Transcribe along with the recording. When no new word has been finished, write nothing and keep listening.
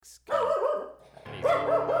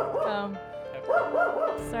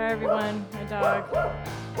Sorry, everyone. My dog.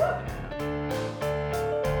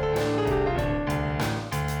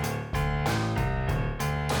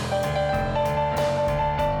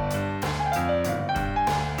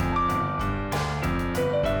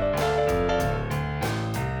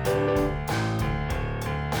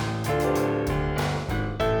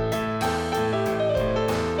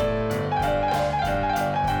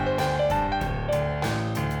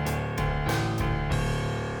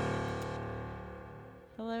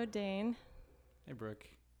 Hello, Dane. Hey, Brooke.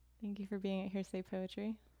 Thank you for being at Hearsay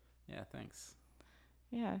Poetry. Yeah, thanks.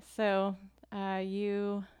 Yeah, so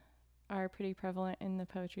you are pretty prevalent in the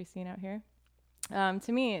poetry scene out here.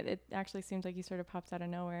 To me, it actually seems like you sort of popped out of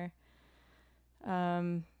nowhere.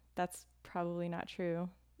 That's probably not true,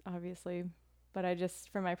 obviously, but I just,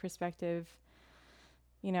 from my perspective,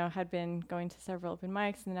 had been going to several open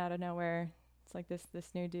mics, and then out of nowhere, it's like this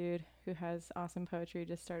new dude who has awesome poetry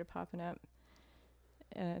just started popping up.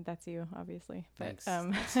 That's you, obviously. But,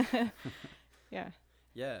 Thanks. yeah.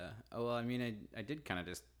 Yeah. Oh, well, I mean, I did kind of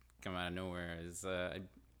just come out of nowhere.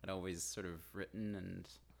 I'd always sort of written,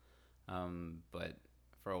 but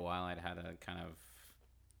for a while I'd had a kind of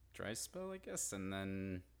dry spell, I guess, and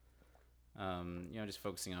then, just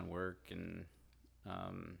focusing on work and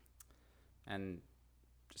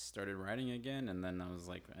just started writing again. And then I was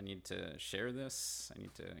like, I need to share this. I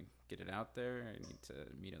need to get it out there. I need to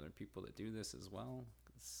meet other people that do this as well.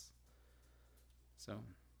 So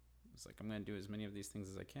it's like I'm going to do as many of these things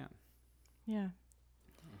as I can. Yeah.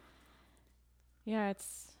 Yeah,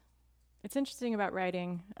 it's interesting about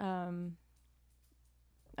writing. I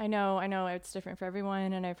know it's different for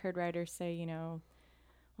everyone, and I've heard writers say,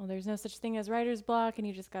 well, there's no such thing as writer's block, and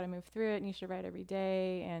you just got to move through it, and you should write every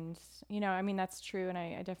day. And, that's true, and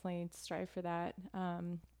I definitely strive for that.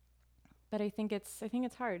 But I think it's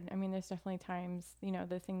hard. I mean, there's definitely times,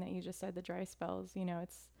 the thing that you just said, the dry spells,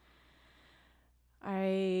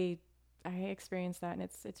 I experienced that, and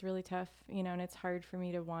it's really tough, and it's hard for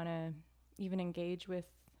me to want to even engage with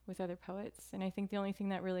other poets. And I think the only thing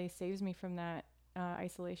that really saves me from that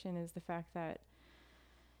isolation is the fact that,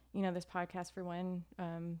 this podcast, for one,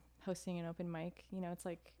 hosting an open mic, it's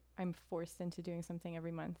like I'm forced into doing something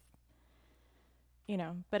every month,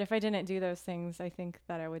 but if I didn't do those things, I think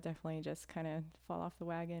that I would definitely just kind of fall off the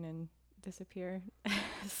wagon and disappear.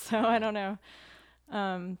 So I don't know.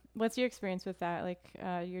 What's your experience with that? Like,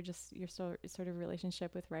 your sort of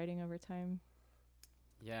relationship with writing over time?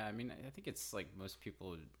 Yeah, I mean, I think it's like most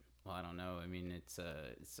people. Well, I don't know. I mean, it's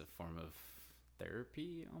a form of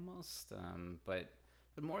therapy almost.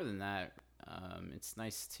 But more than that, it's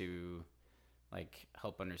nice to like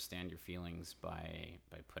help understand your feelings by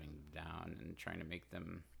putting them down and trying to make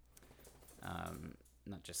them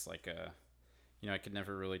not just like I could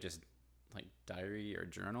never really just like diary or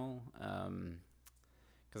journal.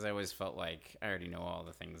 Because I always felt like I already know all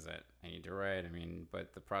the things that I need to write. I mean,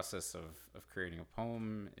 but the process of creating a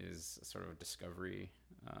poem is sort of a discovery,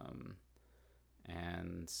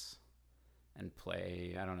 and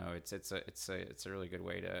play. I don't know. It's a really good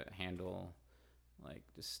way to handle like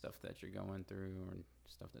just stuff that you're going through or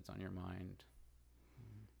stuff that's on your mind.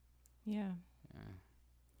 Yeah. Yeah.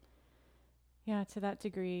 Yeah, to that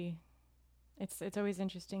degree, it's always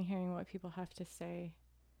interesting hearing what people have to say.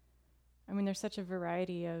 I mean, there's such a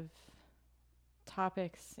variety of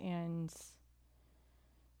topics and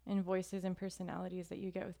voices and personalities that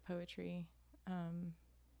you get with poetry.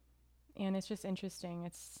 And it's just interesting.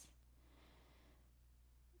 It's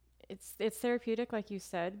therapeutic, like you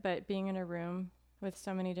said, but being in a room with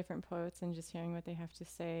so many different poets and just hearing what they have to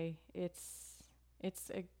say, it's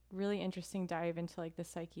a really interesting dive into like the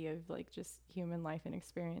psyche of like just human life and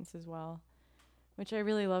experience as well, which I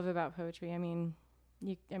really love about poetry. I mean,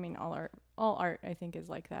 all art I think is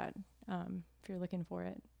like that, if you're looking for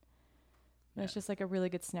it. Yeah. It's just like a really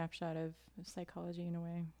good snapshot of psychology in a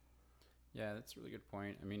way. Yeah, that's a really good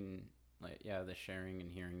point. I mean, like, yeah, the sharing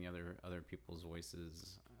and hearing the other people's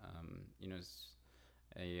voices,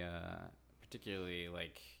 is particularly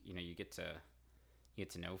like, you get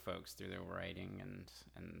to know folks through their writing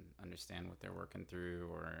and understand what they're working through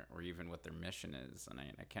or even what their mission is. And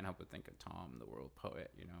I can't help but think of Tom, the world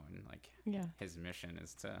poet, and like his mission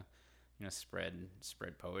is to,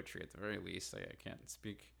 spread poetry at the very least. I can't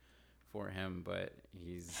speak for him, but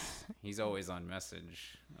he's always on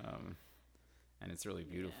message. And it's really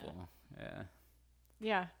beautiful.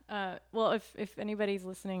 Yeah. Well, if anybody's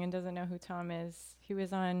listening and doesn't know who Tom is, he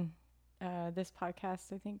was on this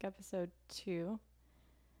podcast, I think episode 2.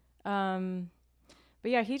 But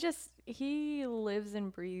yeah, he lives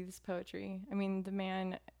and breathes poetry. I mean, the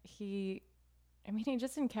man, he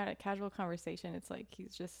just in casual conversation, it's like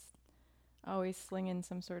he's just always slinging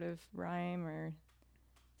some sort of rhyme or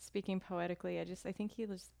speaking poetically. I think he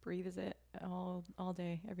just breathes it all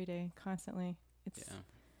day, every day, constantly. It's Yeah.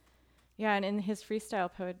 Yeah, and in his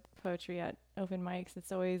freestyle poetry at open mics,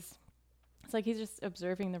 it's like he's just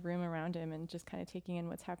observing the room around him and just kind of taking in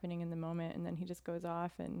what's happening in the moment, and then he just goes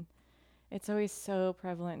off, and it's always so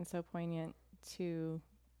prevalent and so poignant to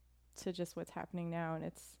just what's happening now,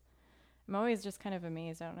 and I'm always just kind of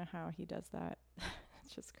amazed. I don't know how he does that.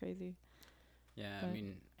 It's just crazy. Yeah, I But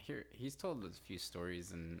mean, here he's told a few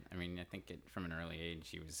stories, and I mean, I think from an early age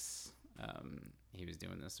he was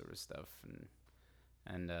doing this sort of stuff, and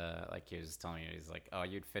like he was telling me, he's like, oh,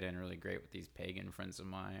 you'd fit in really great with these pagan friends of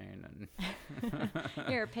mine, and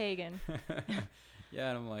you're a pagan. yeah,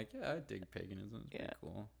 and I'm like, yeah, I dig paganism. It's pretty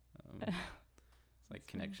cool. It's like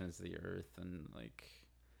That's connections to the earth, and like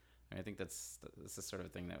I think that's the sort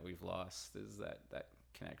of thing that we've lost, is that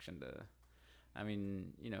connection to. I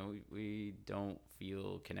mean, we don't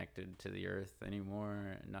feel connected to the earth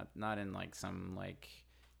anymore. Not in like some like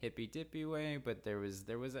hippy dippy way, but there was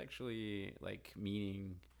actually like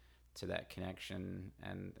meaning to that connection,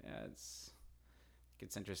 and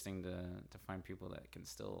it's interesting to find people that can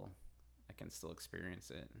still experience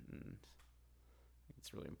it, and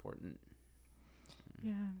it's really important.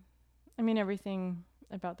 Yeah. I mean, everything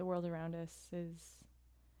about the world around us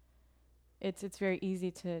it's very easy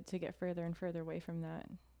to get further and further away from that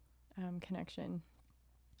connection.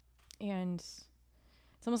 And it's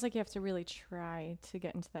almost like you have to really try to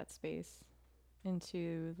get into that space,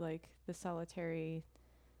 into like the solitary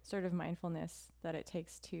sort of mindfulness that it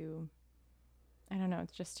takes to, I don't know,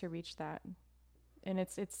 just to reach that. And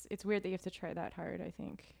it's weird that you have to try that hard, I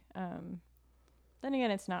think. Then again,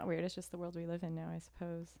 it's not weird. It's just the world we live in now, I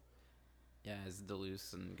suppose. Yeah, as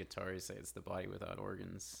Deleuze and Guattari say, it's the body without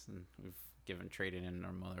organs, and we've traded in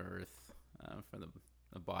our Mother Earth for the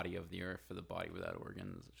body of the earth for the body without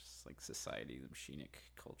organs. It's just like society, the machinic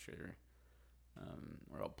culture.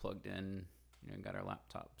 We're all plugged in, got our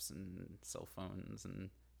laptops and cell phones and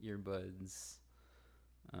earbuds.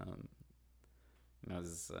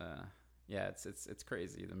 It's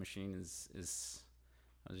crazy. The machine is.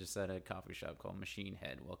 I was just at a coffee shop called Machine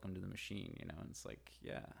Head. Welcome to the machine. And it's like,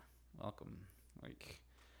 yeah, welcome. Like,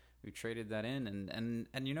 we traded that in, and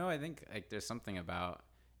I think like there's something about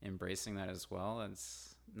embracing that as well.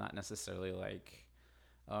 It's not necessarily like,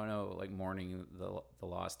 oh no, like mourning the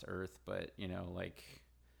lost earth, but like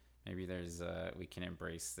maybe there's we can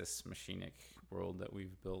embrace this machinic world that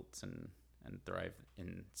we've built and thrive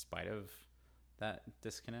in spite of that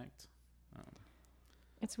disconnect.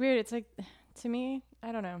 It's weird. It's like, to me,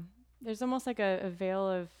 I don't know. There's almost like a veil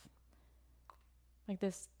of like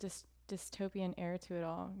this dystopian air to it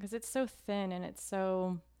all, because it's so thin and it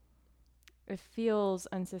feels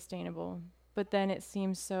unsustainable, but then it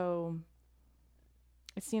seems like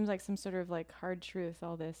some sort of like hard truth,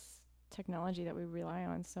 all this technology that we rely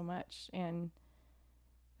on so much. And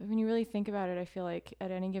when you really think about it, I feel like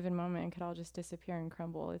at any given moment it could all just disappear and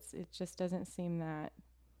crumble. It just doesn't seem that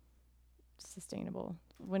sustainable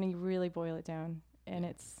when you really boil it down, and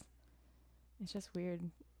it's just weird.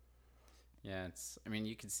 Yeah, I mean,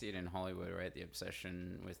 you can see it in Hollywood, right? The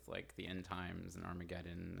obsession with like the end times and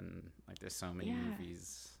Armageddon, and like there's so many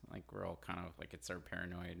movies. Like we're all kind of like, it's our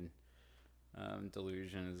paranoid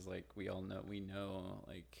delusion, is like we know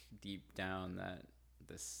like deep down that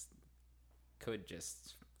this could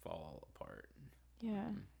just fall apart. Yeah.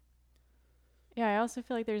 Yeah, I also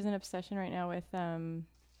feel like there's an obsession right now with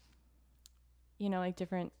like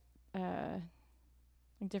different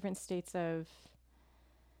states of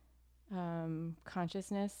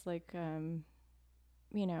consciousness, like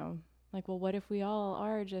like, well, what if we all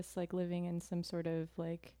are just like living in some sort of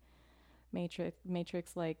like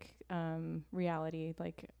matrix like reality?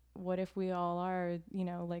 Like, what if we all are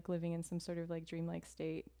like living in some sort of like dreamlike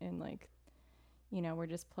state, and like we're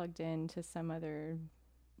just plugged into some other,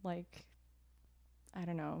 like, I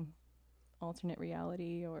don't know, alternate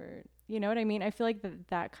reality, or you know what I mean? I feel like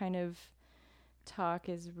that kind of talk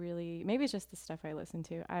is really, maybe it's just the stuff I listen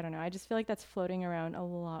to. I don't know. I just feel like that's floating around a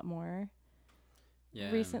lot more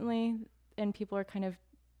recently, and people are kind of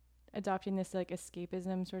adopting this like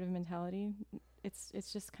escapism sort of mentality.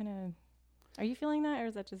 It's just kind of. Are you feeling that, or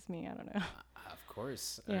is that just me? I don't know. Of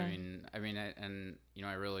course. Yeah. I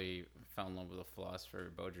really fell in love with a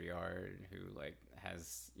philosopher, Baudrillard, who like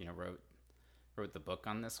has wrote the book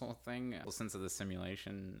on this whole thing. Well, Sense of the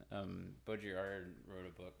Simulation. Baudrillard wrote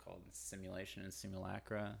a book called Simulation and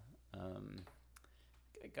Simulacra.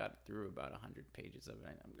 I got through about 100 pages of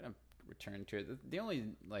it. I'm gonna return to it. The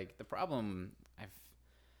only the problem I've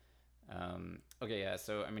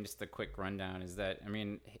so I mean, just a quick rundown is that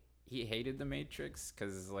he hated the Matrix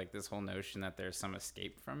because like this whole notion that there's some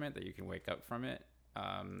escape from it, that you can wake up from it,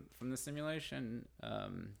 from the simulation,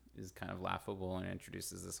 is kind of laughable, and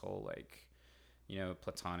introduces this whole like,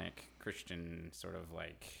 Platonic Christian sort of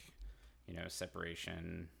like,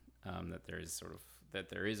 separation, that there is sort of that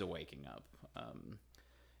there is a waking up,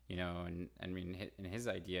 and I mean in his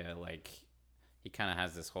idea, like he kind of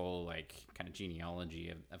has this whole like kind of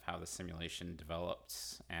genealogy of how the simulation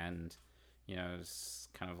developed, and it's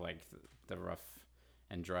kind of like the rough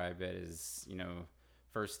and dry bit is,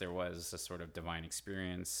 first there was a sort of divine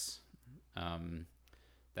experience,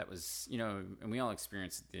 that was, and we all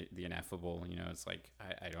experienced the ineffable. It's like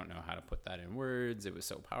I don't know how to put that in words. It was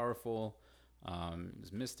so powerful. It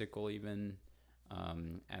was mystical even,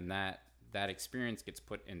 and that experience gets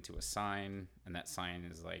put into a sign, and that sign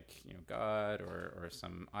is like God or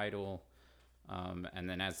some idol, and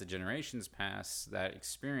then as the generations pass, that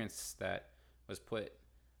experience that was put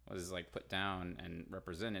down and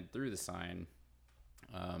represented through the sign,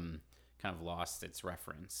 kind of lost its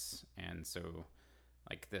reference, and so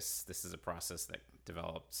like this is a process that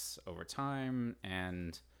develops over time,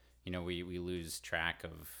 and we lose track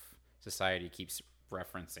of. Society keeps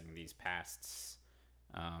referencing these past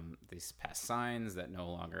signs that no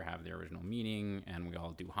longer have the original meaning, and we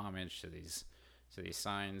all do homage to these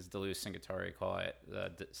signs. Deleuze and Guattari call it the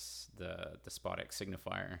despotic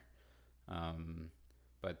signifier,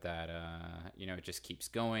 but that it just keeps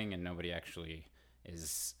going, and nobody actually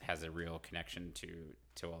has a real connection to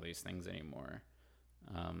all these things anymore.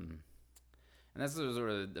 And that's sort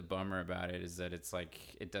of the bummer about it, is that it's like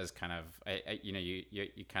it does kind of you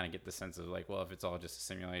kind of get the sense of like, well, if it's all just a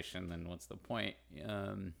simulation, then what's the point?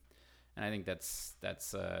 And I think that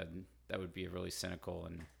would be a really cynical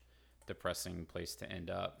and depressing place to end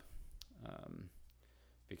up,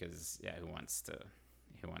 because who wants to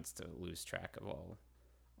lose track of all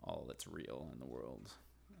that's real in the world?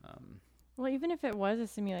 Well, even if it was a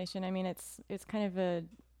simulation, I mean, it's kind of a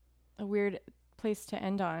weird place to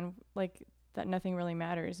end on, like that nothing really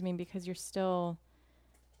matters. I mean, because you're still,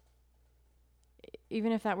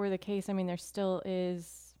 even if that were the case, I mean, there still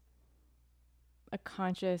is a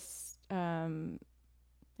conscious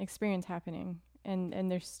experience happening,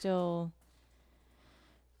 and there's still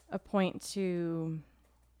a point to,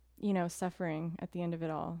 suffering at the end of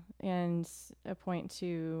it all, and a point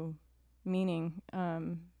to meaning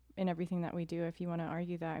in everything that we do, if you want to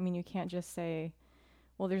argue that. I mean, you can't just say,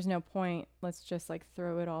 well, there's no point, let's just like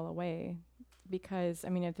throw it all away. Because, I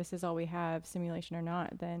mean, if this is all we have, simulation or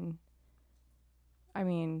not, then, I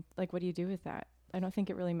mean, like, what do you do with that? I don't think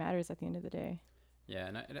it really matters at the end of the day. Yeah,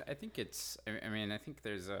 and I think it's, I mean, I think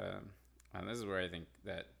there's this is where I think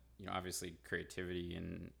that, obviously creativity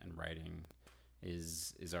and writing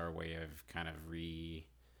is our way of kind of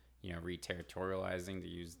re-territorializing, to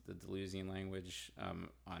use the Deleuzian language,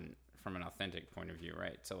 from an authentic point of view,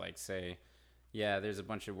 right? To like say, yeah, there's a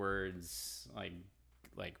bunch of words like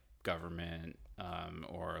government,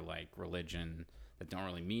 or like religion, that don't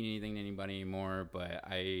really mean anything to anybody anymore, but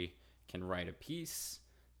I can write a piece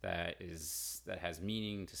that has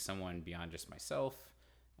meaning to someone beyond just myself,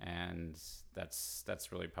 and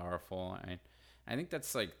that's really powerful. I think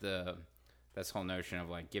that's like this whole notion of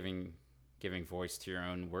like giving voice to your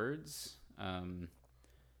own words,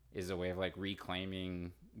 is a way of like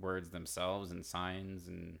reclaiming words themselves and signs,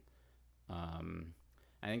 and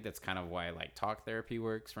I think that's kind of why like talk therapy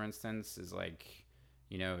works, for instance, is like,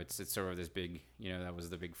 it's sort of this big, that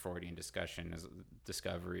was the big Freudian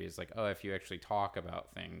discovery is like, oh, if you actually talk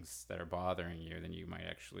about things that are bothering you, then you might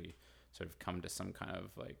actually sort of come to some kind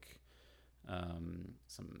of like,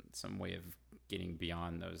 some way of getting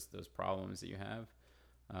beyond those problems that you have.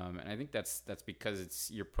 And I think that's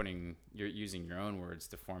because you're using your own words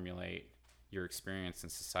to formulate your experience in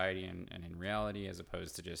society and in reality, as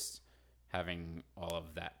opposed to just having all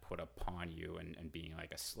of that put upon you and being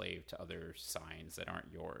like a slave to other signs that aren't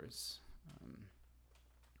yours.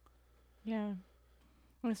 Yeah.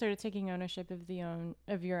 When I started taking ownership of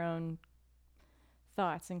your own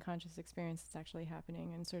thoughts and conscious experience that's actually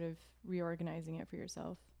happening, and sort of reorganizing it for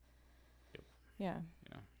yourself. Yep.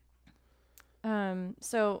 Yeah.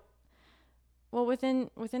 So, well, within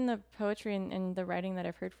the poetry and the writing that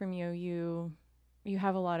I've heard from you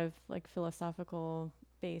have a lot of like philosophical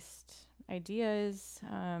based ideas,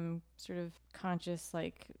 sort of conscious,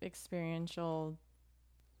 like experiential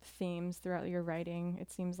themes throughout your writing, it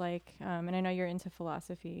seems like. And I know you're into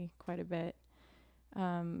philosophy quite a bit.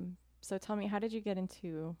 So tell me, how did you get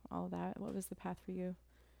into all that? What was the path for you?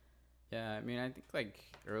 Yeah, I mean, I think like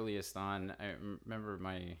earliest on, I remember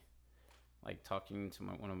like talking to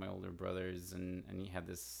one of my older brothers, and he had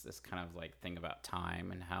this kind of like thing about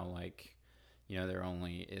time and how like, you know, there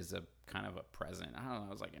only is a kind of a present. I don't know,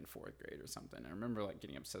 I was like in fourth grade or something. I remember like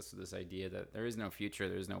getting obsessed with this idea that there is no future,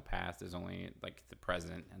 there's no past, there's only like the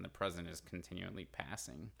present, and the present is continually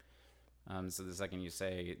passing. So the second you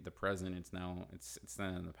say the present, it's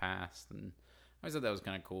then in the past, and I always thought that was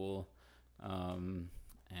kind of cool. And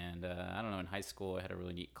I don't know, in high school I had a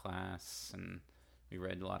really neat class, and we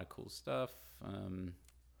read a lot of cool stuff, and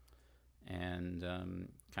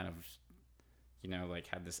kind of, you know, like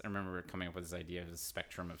had this. I remember coming up with this idea of the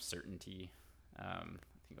spectrum of certainty. I think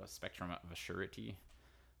it was spectrum of surety,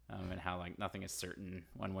 and how like nothing is certain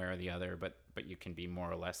one way or the other, but you can be more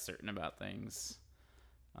or less certain about things.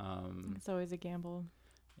 It's always a gamble.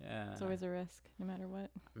 Yeah, it's always a risk, no matter what.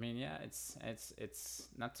 I mean, yeah, it's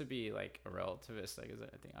not to be like a relativist. Like,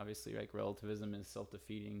 I think obviously like relativism is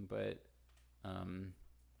self-defeating, but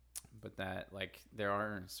that like there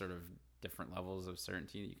are sort of different levels of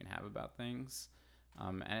certainty that you can have about things,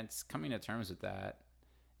 and it's coming to terms with that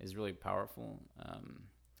is really powerful.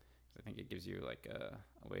 'Cause I think it gives you like a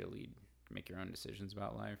way to make your own decisions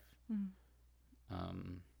about life.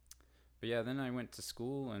 But yeah, then I went to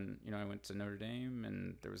school, and you know, I went to Notre Dame,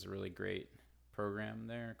 and there was a really great program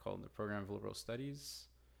there called the Program of Liberal Studies,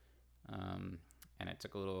 and I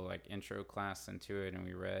took a little like intro class into it, and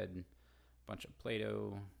we read a bunch of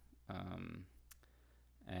Plato,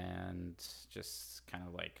 and just kind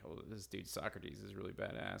of like, oh, this dude Socrates is really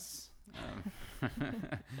badass.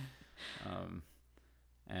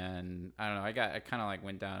 And I don't know, I kind of like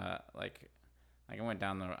went down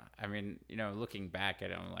I mean, you know, looking back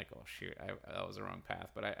at it, I'm like, oh shoot, that was the wrong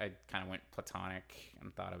path. But I kind of went Platonic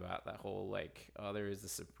and thought about that whole like, oh, there is the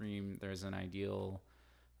supreme, there's an ideal,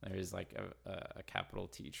 there's like a capital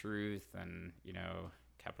T truth, and you know,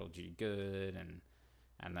 capital G good, and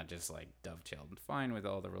that just like dovetailed fine with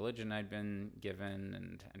all the religion I'd been given,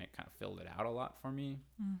 and it kind of filled it out a lot for me.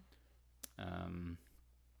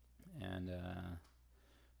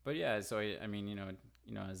 But yeah, so I mean, you know,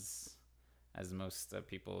 as most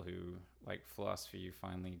people who like philosophy, you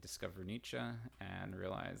finally discover Nietzsche and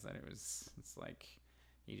realize that it's like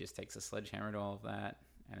he just takes a sledgehammer to all of that,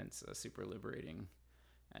 and it's a super liberating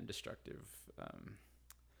and destructive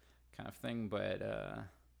kind of thing. But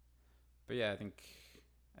yeah, I think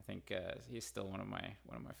he's still one of my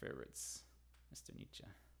favorites, Mr. Nietzsche.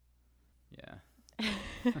 Yeah.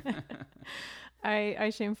 I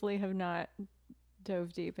shamefully have not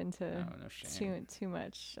dove deep into too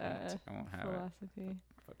much I won't have philosophy. It.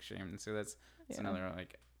 Fuck shame. And so that's another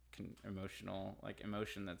like emotional like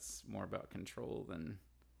emotion that's more about control than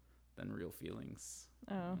real feelings.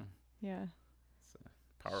 Oh, yeah. It's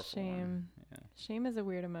a powerful shame. One. Yeah. Shame is a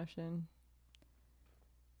weird emotion.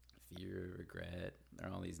 Fear, regret, there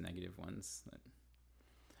are all these negative ones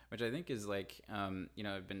which I think is like, you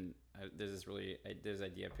know, there's this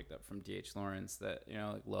idea I picked up from D.H. Lawrence that, you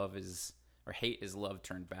know, like love is, or hate is love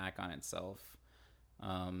turned back on itself.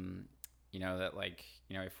 You know, that like,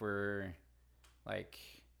 you know, if we're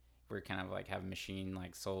kind of like have machine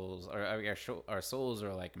like souls, or our souls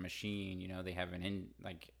are like a machine, you know, they have and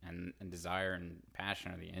desire and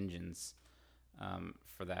passion are the engines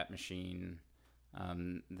for that machine.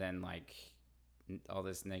 Then like all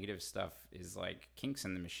this negative stuff is like kinks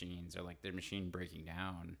in the machines, or like their machine breaking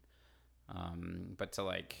down. But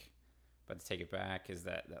to take it back is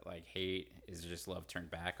that like hate is just love turned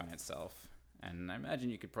back on itself. And I imagine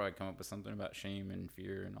you could probably come up with something about shame and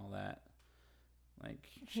fear and all that. Like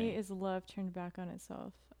hate is love turned back on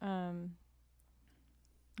itself. I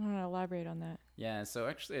want to elaborate on that. Yeah, so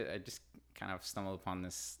actually I just kind of stumbled upon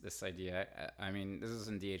this idea. I mean, this is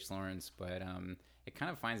in D.H. Lawrence, but it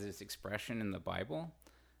kind of finds its expression in the Bible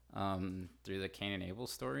through the Cain and Abel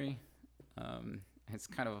story. It's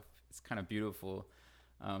kind of beautiful.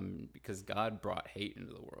 Because God brought hate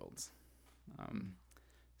into the world.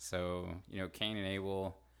 So, you know, Cain and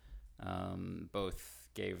Abel both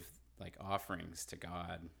gave like offerings to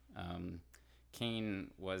God.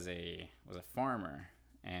 Cain was a farmer,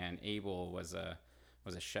 and Abel was a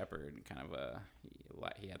shepherd, kind of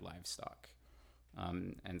he had livestock.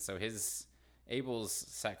 And so Abel's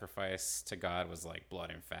sacrifice to God was like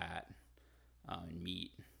blood and fat and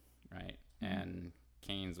meat, right? And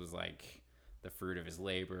Cain's was like the fruit of his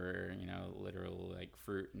labor, you know, literal like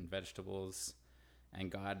fruit and vegetables. And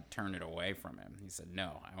God turned it away from him. He said,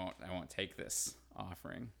 "No, I won't take this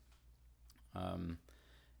offering."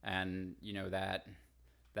 And you know that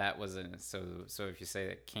was so if you say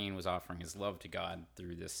that Cain was offering his love to God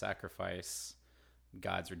through this sacrifice,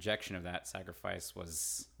 God's rejection of that sacrifice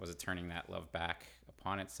was turning that love back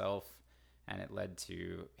upon itself, and it led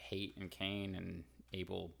to hate and Cain, and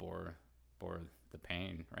Abel bore the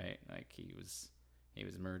pain, right? Like he was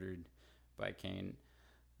murdered by Cain.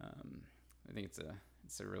 I think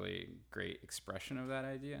it's a really great expression of that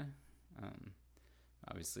idea. Um,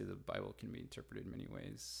 Obviously, the Bible can be interpreted in many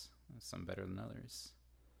ways, some better than others.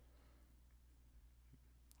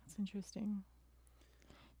 That's interesting.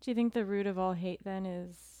 Do you think the root of all hate then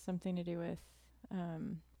is something to do with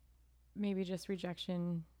maybe just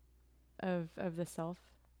rejection of the self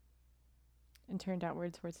and turned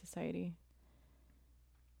outward towards society?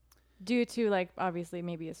 Due to, like, obviously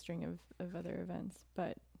maybe a string of other events.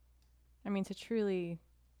 But, I mean,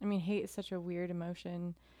 hate is such a weird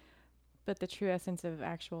emotion, but the true essence of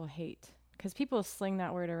actual hate. Because people sling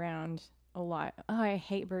that word around a lot. Oh, I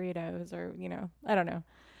hate burritos, or, I don't know.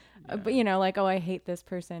 Yeah. But, like, oh, I hate this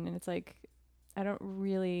person. And it's like, I don't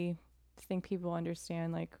really think people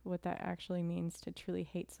understand, like, what that actually means to truly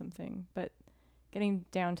hate something. But getting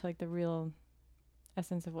down to, like, the real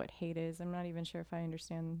essence of what hate is, I'm not even sure if I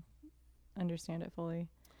understand it fully.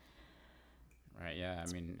 Right, yeah.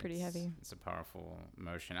 It's I mean, pretty heavy. It's a powerful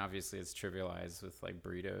emotion. Obviously, it's trivialized with like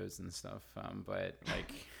burritos and stuff, but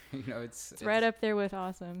like, it's right up there with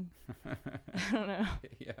awesome. I don't know.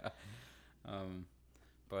 Yeah.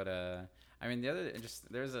 But I mean,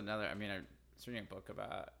 there's another. I mean, I was reading a book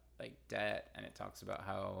about like debt, and it talks about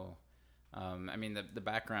how, I mean, the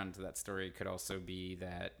background to that story could also be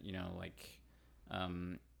that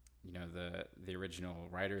the original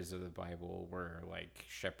writers of the Bible were like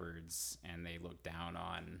shepherds, and they looked down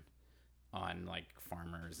on like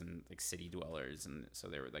farmers and like city dwellers, and so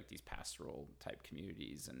they were like these pastoral type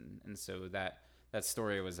communities, and so that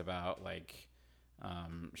story was about like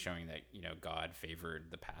showing that God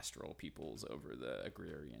favored the pastoral peoples over the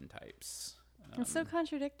agrarian types. It's so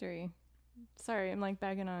contradictory. Sorry, I'm like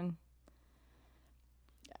bagging on.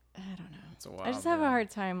 I don't know. It's a wild, I just have a hard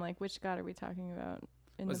time, like, which God are we talking about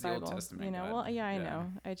in the Bible? Old Testament God. Well, yeah, I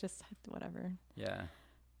know. I just whatever. Yeah.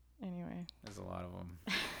 Anyway. There's a lot of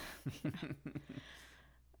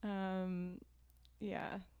them.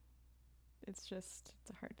 Yeah. It's a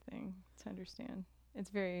hard thing to understand. It's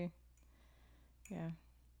very, yeah,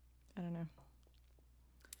 I don't know.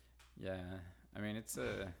 Yeah. I mean, it's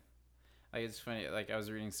funny. Like, I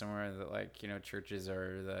was reading somewhere that like, churches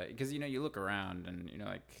are because, you look around and,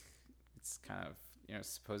 like it's kind of,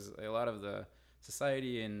 supposedly a lot of the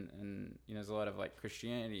society and there's a lot of like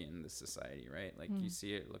Christianity in the society, right? Like you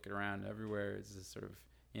see it looking around everywhere. It's just sort of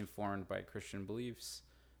informed by Christian beliefs.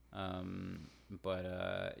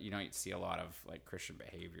 But you don't see a lot of like Christian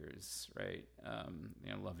behaviors, right?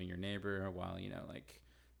 Loving your neighbor while, like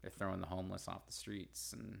they're throwing the homeless off the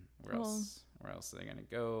streets, and where else are they going to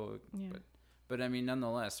go? Yeah. But I mean,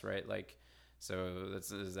 nonetheless, right? Like, so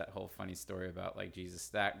there's that whole funny story about like Jesus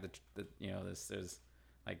there's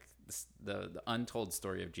like the untold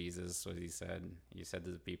story of Jesus. What he said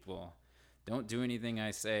to the people, "Don't do anything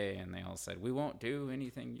I say," and they all said, "We won't do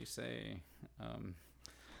anything you say."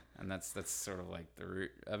 And that's sort of like the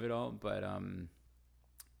root of it all. But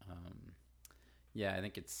yeah, I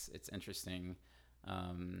think it's interesting.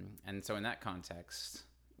 And so in that context,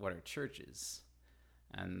 what are churches?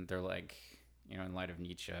 And they're like, in light of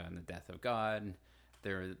Nietzsche and the death of God,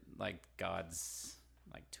 they're like God's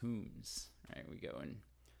like tombs, right? We go and,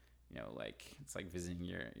 like it's like visiting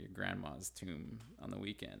your grandma's tomb on the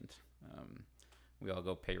weekend. We all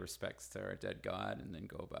go pay respects to our dead God and then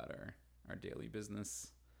go about our daily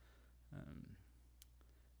business.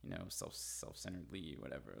 Self-centeredly,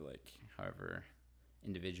 whatever, like however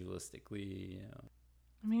individualistically.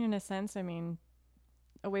 I mean, in a sense,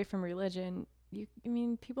 away from religion,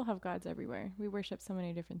 people have gods everywhere. We worship so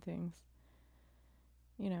many different things.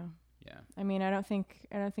 Yeah. I don't think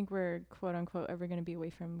we're quote unquote ever going to be away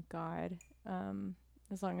from God,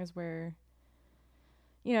 as long as we're,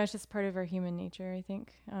 it's just part of our human nature, I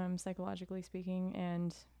think, psychologically speaking,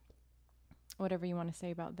 and whatever you want to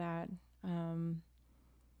say about that. And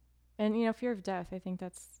fear of death, I think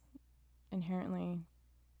that's inherently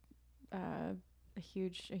a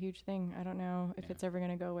huge thing. I don't know if it's ever going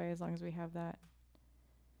to go away as long as we have that.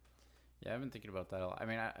 Yeah, I've been thinking about that a lot. I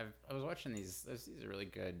mean, I was watching these really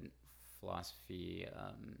good philosophy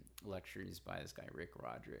lectures by this guy Rick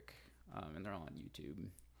Roderick, and they're all on YouTube.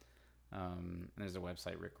 And there's a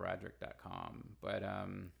website, rickroderick.com, but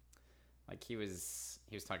like he was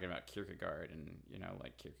talking about Kierkegaard, and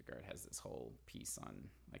like Kierkegaard has this whole piece on,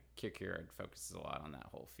 like, Kierkegaard focuses a lot on that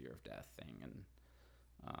whole fear of death thing, and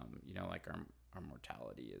like our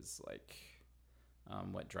mortality is like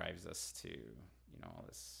what drives us to all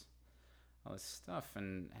this stuff,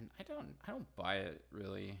 and I don't buy it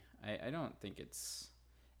really. I don't think it's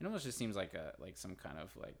it almost just seems like some kind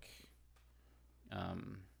of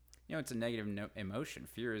it's a negative emotion.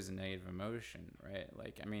 Fear is a negative emotion, right?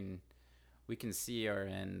 Like, I mean, we can see our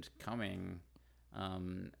end coming,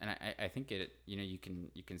 and I think you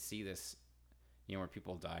can see this, where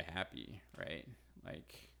people die happy, right?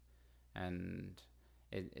 Like, and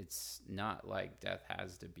it's not like death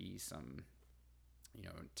has to be some,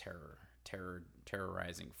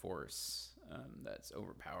 terrorizing force that's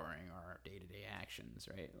overpowering our day-to-day actions,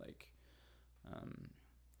 right? Like, I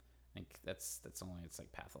think that's only, it's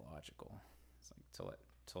like pathological. It's like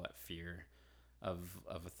to let fear of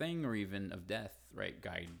a thing or even of death, right,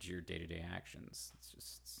 guide your day-to-day actions.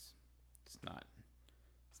 It's not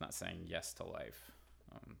saying yes to life.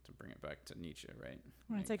 To bring it back to Nietzsche, right?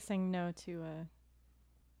 Well, it's like saying no to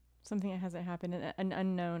something that hasn't happened, an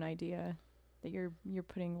unknown idea that you're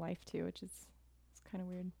putting life to, which is, it's kind of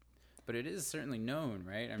weird. But it is certainly known,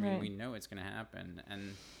 right? I mean, we know it's going to happen.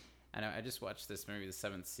 And I just watched this movie, The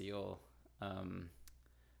Seventh Seal.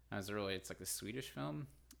 It's like the Swedish film.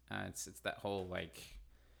 It's that whole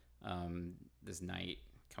this knight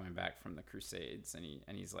coming back from the Crusades,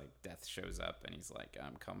 and he's like, death shows up, and he's like,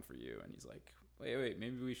 I'm come for you, and he's like, wait,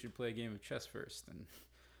 maybe we should play a game of chess first. And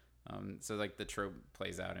so like the trope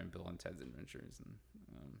plays out in Bill and Ted's Adventures, and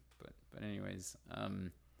but anyways,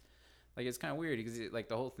 like, it's kind of weird because like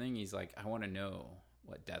the whole thing, he's like, I want to know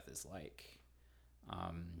what death is like,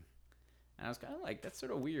 and I was kind of like, that's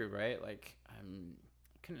sort of weird, right? Like, I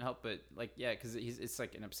couldn't help but like, yeah, because it's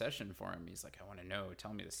like an obsession for him. He's like, I want to know,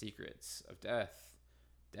 tell me the secrets of death,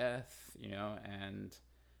 and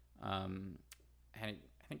I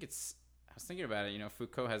think it's, I was thinking about it,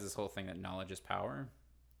 Foucault has this whole thing that knowledge is power,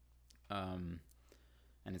 and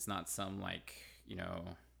it's not some like,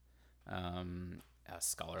 a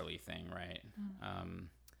scholarly thing, right?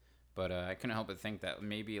 But I couldn't help but think that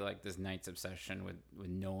maybe like this knight's obsession with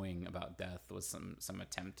knowing about death was some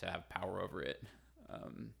attempt to have power over it,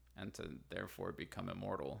 and to therefore become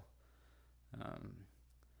immortal. I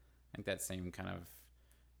think that same kind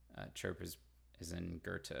of trope is in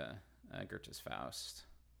Goethe's Faust,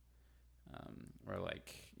 where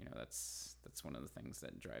like, that's one of the things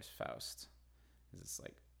that drives Faust, is this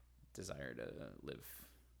like desire to live,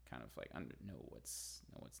 kind of like know what's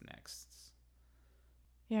next.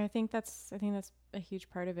 Yeah, I think that's a huge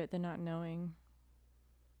part of it, the not knowing.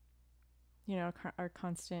 Our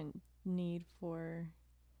constant need for,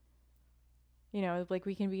 like,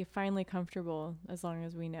 we can be finally comfortable as long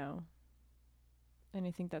as we know. And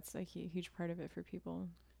I think that's a huge part of it for people.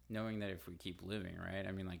 Knowing that if we keep living, right?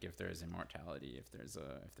 I mean, like, if there's immortality, if there's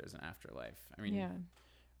an afterlife. I mean, yeah.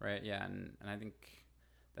 Right? Yeah, and I think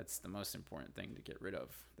that's the most important thing to get rid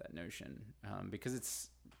of, that notion, because it's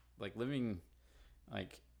like living,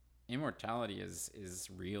 like, immortality is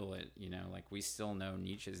real. Like, we still know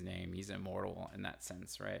Nietzsche's name. He's immortal in that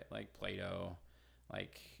sense, right? Like Plato,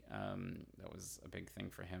 like, that was a big thing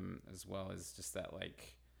for him as well, as just that,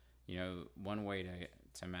 like, one way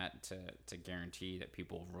to guarantee that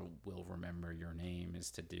people will remember your name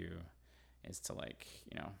is to like,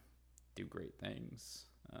 do great things.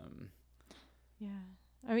 Yeah.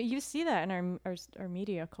 I mean, you see that in our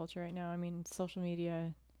media culture right now. I mean, social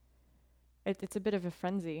media, it's a bit of a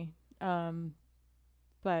frenzy. But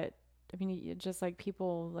I mean, just like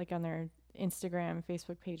people like on their Instagram,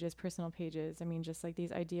 Facebook pages, personal pages, I mean, just like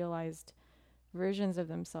these idealized versions of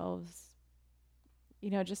themselves,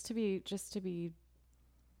 just to be,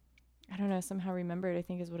 I don't know, somehow remembered, I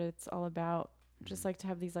think is what it's all about. Mm-hmm. Just like to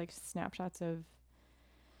have these like snapshots of,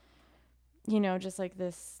 just like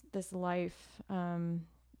this life,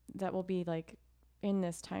 that will be like in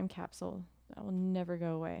this time capsule that will never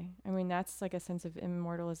go away. I mean, that's like a sense of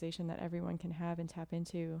immortalization that everyone can have and tap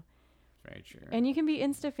into. Very true. And you can be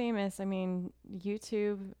insta famous. I mean,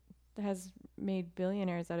 YouTube has made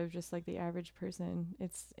billionaires out of just like the average person.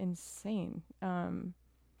 It's insane.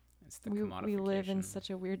 It's the we live in such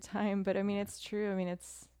a weird time, but I mean, it's true. I mean,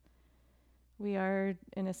 we are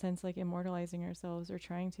in a sense like immortalizing ourselves, or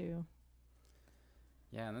trying to.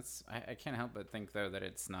 Yeah, and I can't help but think though that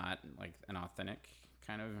it's not like an authentic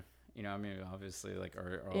kind of, I mean, obviously like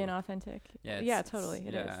or inauthentic. Yeah, totally.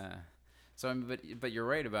 It is. So I mean, but you're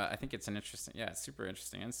right about, I think it's an interesting, super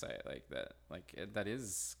interesting insight, like that, like that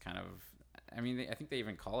is kind of, I mean, I think they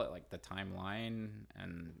even call it like the timeline,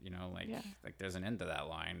 and like there's an end to that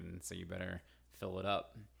line, so you better fill it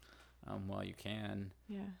up while you can.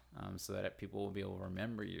 Yeah. So that people will be able to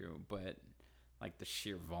remember you, but like the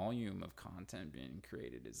sheer volume of content being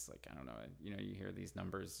created is like, I don't know, you hear these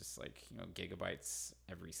numbers, just like, gigabytes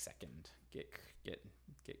every second get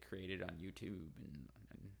created on YouTube and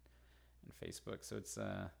Facebook. So it's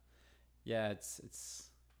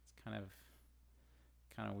kind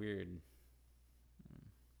of weird.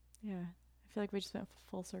 Yeah, I feel like we just went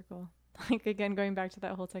full circle. Like again, going back to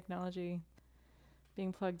that whole technology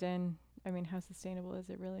being plugged in. I mean, how sustainable is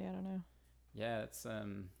it really? I don't know. Yeah, it's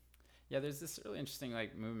yeah. There's this really interesting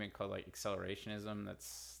like movement called like accelerationism.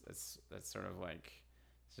 That's sort of like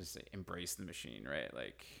just embrace the machine, right?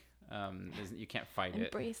 Like you can't fight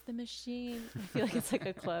it. Embrace the machine. I feel like it's like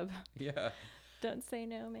a club. Yeah. Don't say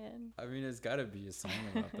no, man. I mean, there's got to be a song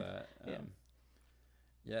about that. Yeah.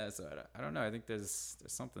 Yeah. So I don't know. I think there's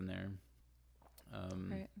something there.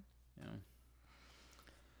 Right. You know.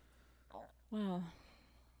 Well,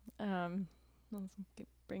 let's keep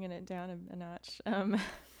bringing it down a notch.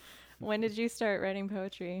 When did you start writing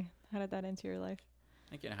poetry? How did that enter your life? I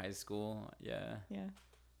think in high school, yeah. Yeah.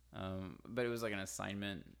 But it was like an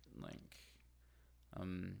assignment, like,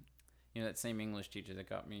 that same English teacher that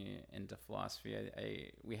got me into philosophy.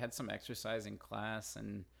 We had some exercise in class,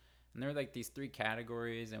 and there were like these 3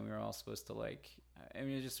 categories, and we were all supposed to like. I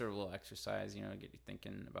mean, it was just sort of a little exercise, get you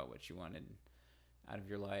thinking about what you wanted out of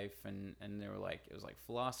your life, and they were like, it was like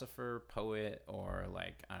philosopher, poet, or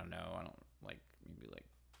like I don't know, maybe like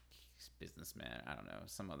businessman, I don't know,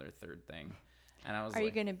 some other third thing. And I was Are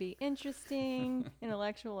you going to be interesting,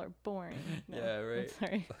 intellectual, or boring? No, yeah, right. I'm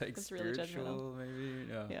sorry. Like that's spiritual, really maybe.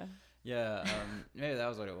 No. Yeah. Yeah. Maybe that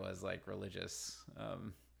was what it was, like religious.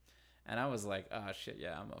 And I was like, oh shit,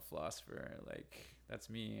 yeah, I'm a philosopher. Like that's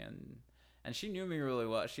me. And she knew me really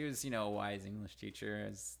well. She was, a wise English teacher,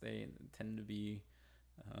 as they tend to be.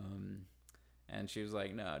 And she was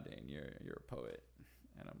like, no, Dane, you're a poet.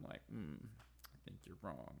 And I'm like, I think you're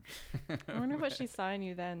wrong. I wonder what she saw in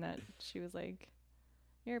you then that she was like,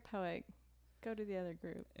 you're a poet. Go to the other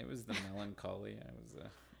group. It was the melancholy.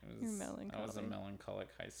 You're melancholy. I was a melancholic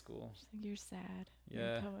high school. She's like, you're sad.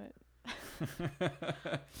 Yeah. You're a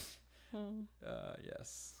poet.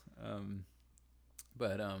 Yes.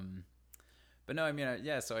 But no, I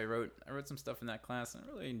mean, so I wrote some stuff in that class, and I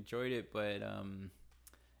really enjoyed it. But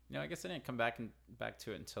I guess I didn't come back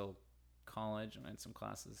to it until college, and I had some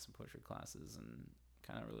poetry classes, and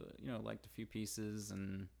kind of really, liked a few pieces,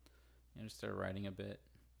 and just started writing a bit.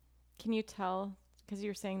 Can you tell, because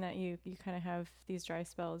you're saying that you kind of have these dry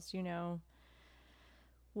spells, do you know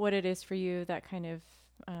what it is for you that kind of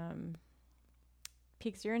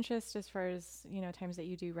piques your interest as far as, times that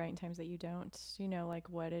you do write and times that you don't? Do you know like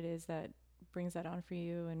what it is that brings that on for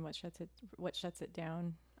you, and what shuts it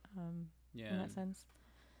down in that sense?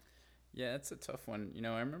 Yeah, it's a tough one.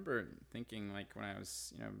 I remember thinking like when I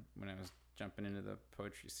was jumping into the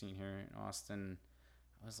poetry scene here in Austin,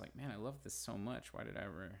 I was like, man, I love this so much. Why didn't I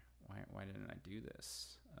do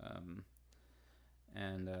this?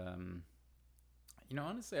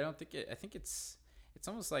 Honestly, I don't think I think it's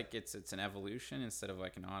almost like it's an evolution instead of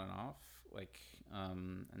like an on and off, like,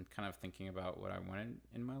 and kind of thinking about what I wanted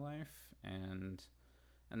in my life and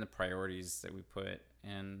the priorities that we put.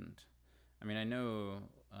 And I mean, I know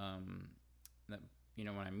that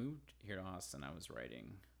when I moved here to Austin, I was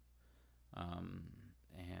writing,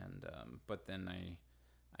 but then I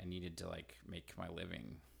needed to like make my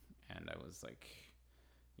living, and I was like,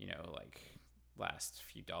 like last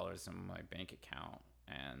few dollars in my bank account,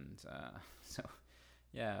 and so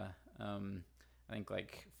yeah, I think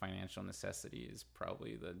like financial necessity is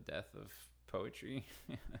probably the death of poetry.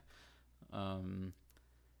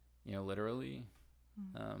 Literally.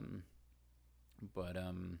 But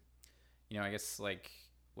I guess like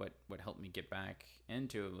what helped me get back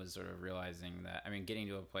into it was sort of realizing that, I mean, getting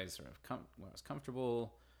to a place sort of where I was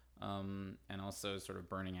comfortable, and also sort of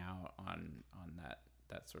burning out on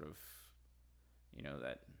that sort of,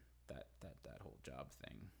 that whole job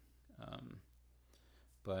thing.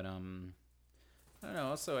 But I don't know.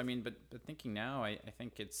 Also, I mean, but thinking now, I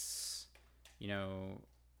think it's,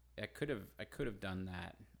 I could have done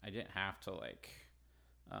that. I didn't have to like,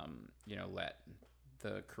 let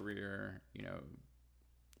the career,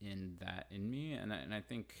 in me, and I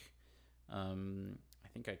think, I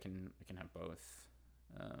can have both.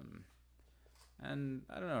 And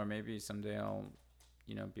I don't know, maybe someday I'll,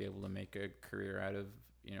 be able to make a career out of,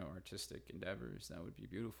 artistic endeavors. That would be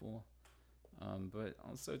beautiful. But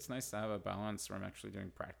also it's nice to have a balance where I'm actually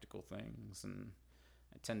doing practical things, and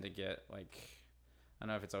I tend to get like, I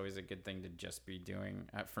don't know if it's always a good thing to just be doing,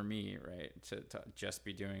 for me, right, to just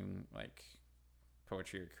be doing like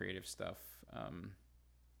poetry or creative stuff.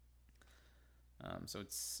 So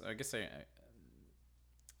it's, I guess to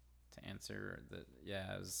answer the,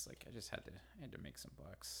 I was like, I had to make some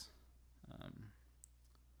bucks,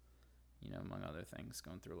 among other things,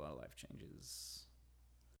 going through a lot of life changes.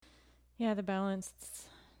 Yeah, the balance,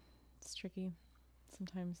 it's tricky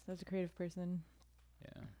sometimes as a creative person.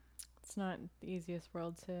 Yeah. it's not the easiest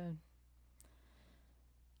world to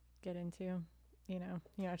get into. You're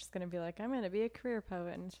not just going to be like, I'm going to be a career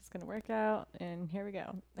poet and it's just going to work out and here we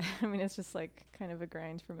go. I mean, it's just like kind of a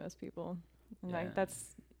grind for most people. And Yeah.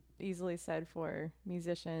 that's easily said for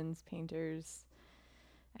musicians, painters,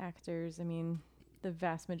 actors. I mean, the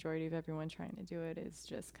vast majority of everyone trying to do it is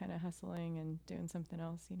just kind of hustling and doing something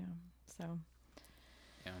else, So,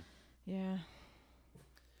 Yeah. yeah.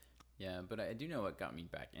 Yeah, but I do know what got me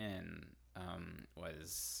back in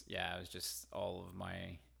was, it was just all of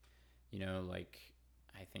my, like,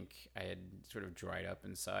 I think I had sort of dried up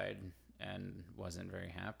inside and wasn't very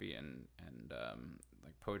happy. And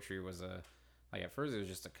like poetry was like at first it was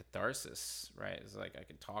just a catharsis, right? It's like I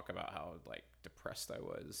could talk about how like depressed I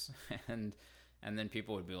was. And then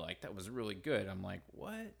people would be like, that was really good. I'm like,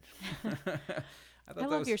 what? I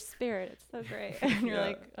love your spirit. It's so great. And you're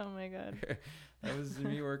like, oh my God. That was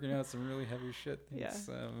me working out some really heavy shit. Things.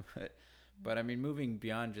 Yeah. But I mean, moving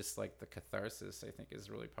beyond just like the catharsis, I think is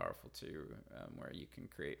really powerful too, where you can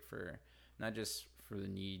create for not just for the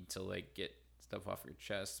need to like get stuff off your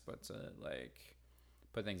chest, but to like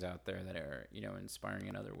put things out there that are, inspiring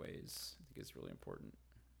in other ways. I think is really important.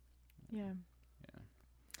 Yeah. Yeah.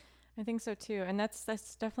 I think so too. And that's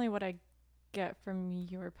definitely what I get from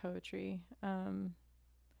your poetry.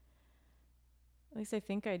 At least I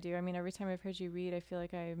think I do. I mean, every time I've heard you read, I feel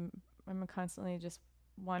like I'm constantly just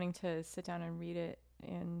wanting to sit down and read it.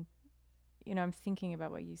 And, I'm thinking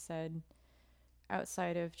about what you said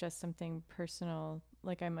outside of just something personal.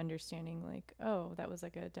 Like I'm understanding like, oh, that was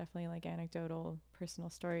like a definitely like anecdotal personal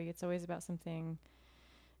story. It's always about something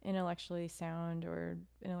intellectually sound or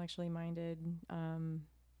intellectually minded,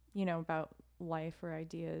 about life or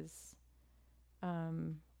ideas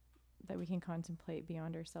that we can contemplate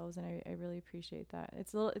beyond ourselves. And I really appreciate that.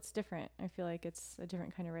 It's different. I feel like it's a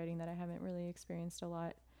different kind of writing that I haven't really experienced a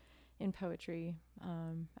lot in poetry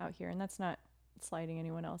out here. And that's not slighting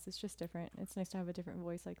anyone else. It's just different. It's nice to have a different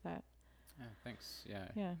voice like that. Yeah, thanks. Yeah.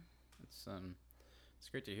 Yeah. It's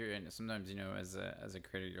great to hear. And sometimes, as a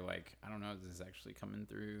creator, you're like, I don't know if this is actually coming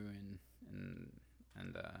through,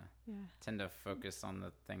 and tend to focus on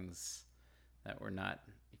the things that we're not,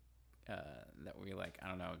 that we like, I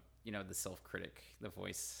don't know, the self-critic, the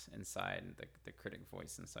voice inside, the critic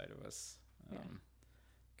voice inside of us,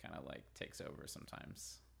 kind of like takes over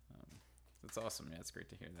sometimes. It's awesome. Yeah, it's great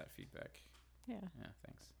to hear that feedback. Yeah. Yeah,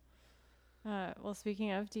 thanks. Well,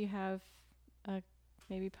 speaking of, do you have a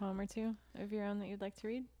maybe poem or two of your own that you'd like to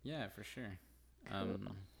read? Yeah, for sure. Cool.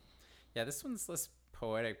 Yeah, this one's less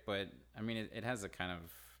poetic, but I mean, it has a kind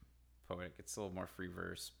of poetic. It's a little more free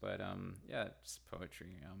verse, but just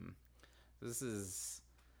poetry. This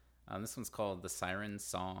one's called "The Siren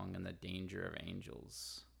Song and the Danger of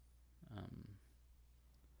Angels."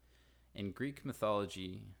 In Greek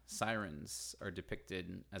mythology, sirens are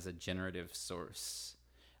depicted as a generative source.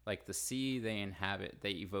 Like the sea they inhabit, they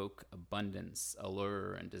evoke abundance,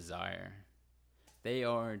 allure, and desire. They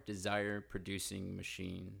are desire-producing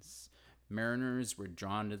machines. Mariners were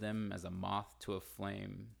drawn to them as a moth to a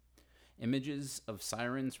flame. Images of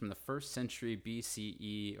sirens from the 1st century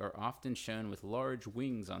BCE are often shown with large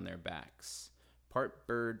wings on their backs. Part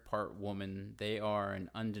bird, part woman, they are an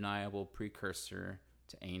undeniable precursor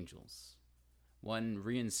to angels. One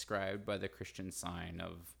reinscribed by the Christian sign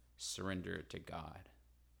of surrender to God.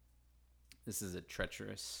 This is a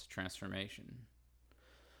treacherous transformation.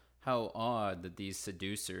 How odd that these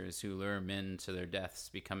seducers who lure men to their deaths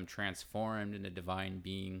become transformed into divine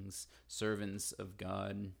beings, servants of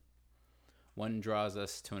God. One draws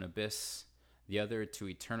us to an abyss, the other to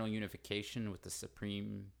eternal unification with the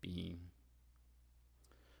Supreme Being.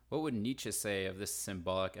 What would Nietzsche say of this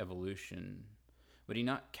symbolic evolution? Would he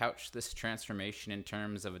not couch this transformation in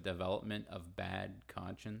terms of a development of bad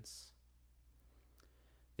conscience?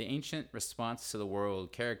 The ancient response to the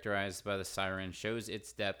world characterized by the siren shows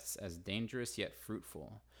its depths as dangerous yet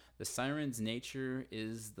fruitful. The siren's nature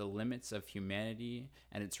is the limits of humanity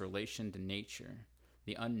and its relation to nature,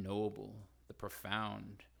 the unknowable, the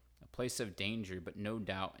profound, a place of danger but no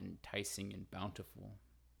doubt enticing and bountiful.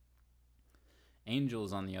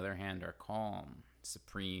 Angels, on the other hand, are calm,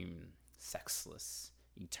 supreme, sexless,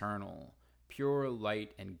 eternal, pure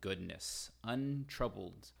light and goodness,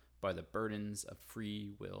 untroubled by the burdens of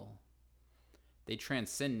free will. They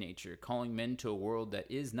transcend nature, calling men to a world that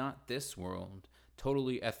is not this world,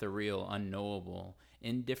 totally ethereal, unknowable,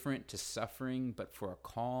 indifferent to suffering, but for a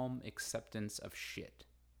calm acceptance of shit.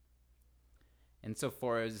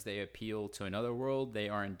 Insofar as they appeal to another world, they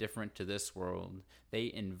are indifferent to this world.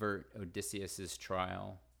 They invert Odysseus's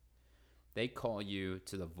trial. They call you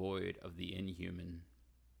to the void of the inhuman.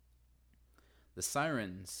 The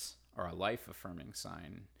sirens are a life-affirming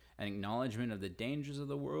sign, an acknowledgement of the dangers of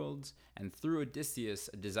the world, and through Odysseus,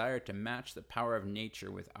 a desire to match the power of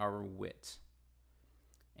nature with our wit.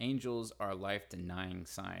 Angels are a life-denying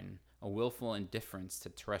sign, a willful indifference to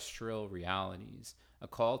terrestrial realities, a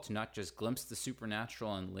call to not just glimpse the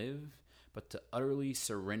supernatural and live, but to utterly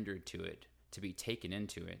surrender to it, to be taken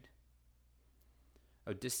into it.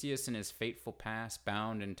 Odysseus, in his fateful past,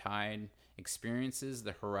 bound and tied, experiences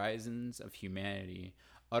the horizons of humanity.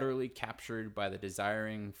 Utterly captured by the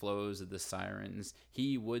desiring flows of the sirens,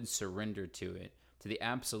 he would surrender to it, to the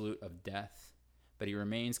absolute of death, but he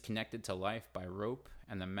remains connected to life by rope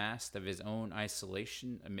and the mast of his own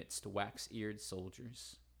isolation amidst wax-eared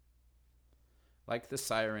soldiers. Like the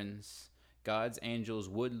sirens, God's angels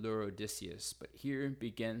would lure Odysseus, but here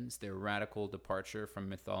begins their radical departure from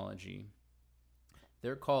mythology.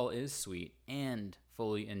 Their call is sweet and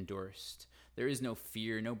fully endorsed. There is no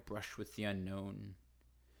fear, no brush with the unknown.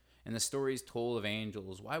 In the stories told of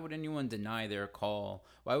angels, why would anyone deny their call?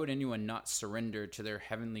 Why would anyone not surrender to their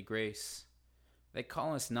heavenly grace? They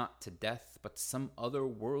call us not to death, but to some other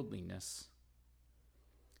worldliness.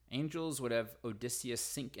 Angels would have Odysseus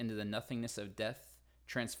sink into the nothingness of death,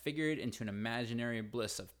 transfigured into an imaginary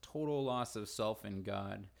bliss of total loss of self in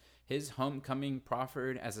God. His homecoming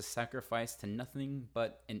proffered as a sacrifice to nothing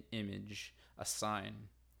but an image, a sign.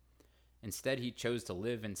 Instead, he chose to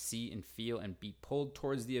live and see and feel and be pulled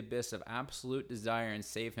towards the abyss of absolute desire and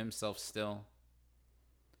save himself still.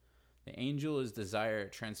 The angel is desire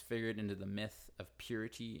transfigured into the myth of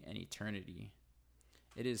purity and eternity.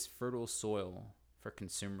 It is fertile soil for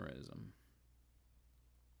consumerism.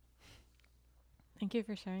 Thank you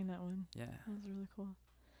for sharing that one. Yeah. That was really cool.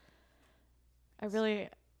 I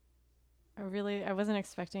wasn't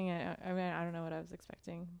expecting it. I mean, I don't know what I was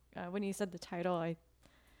expecting. When you said the title, I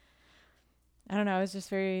don't know. I was just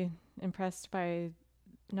very impressed by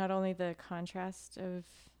not only the contrast of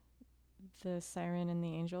the siren and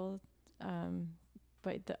the angel,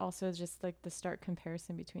 but also just like the stark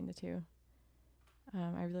comparison between the two.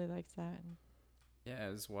 I really liked that. Yeah,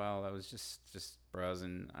 as well. I was just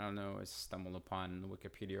browsing. I don't know. I stumbled upon the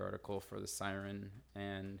Wikipedia article for the siren,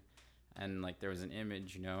 and like there was an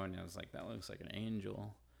image, and I was like, that looks like an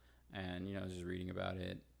angel, and I was just reading about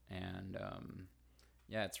it, and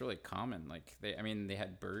yeah, it's really common. Like they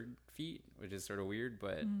had bird feet, which is sort of weird,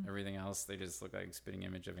 but everything else they just look like spitting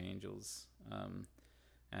image of angels.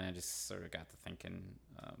 And I just sort of got to thinking,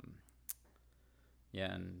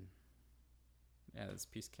 this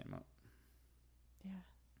piece came up.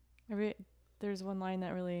 Yeah, there's one line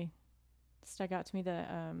that really stuck out to me that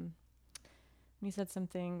when you said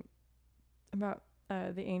something about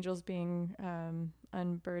the angels being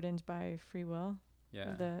unburdened by free will.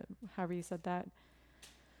 Yeah. However you said that.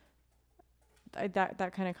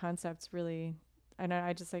 That kind of concept's really, I know,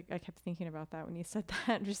 I kept thinking about that when you said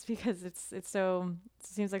that, just because it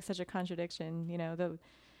seems like such a contradiction,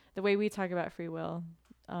 the way we talk about free will.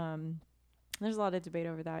 There's a lot of debate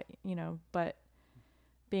over that, but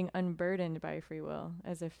being unburdened by free will,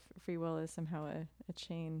 as if free will is somehow a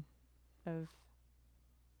chain of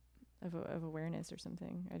awareness or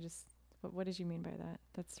something. What did you mean by that?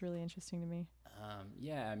 That's really interesting to me.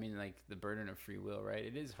 Yeah, I mean, like the burden of free will, right?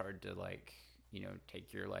 It is hard to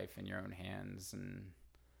take your life in your own hands, and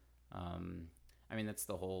I mean that's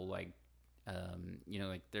the whole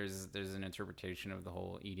there's an interpretation of the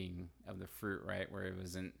whole eating of the fruit, right? Where it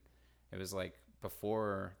was like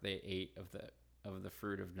before they ate of the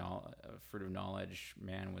fruit of knowledge,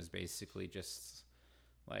 man was basically just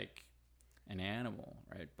like an animal,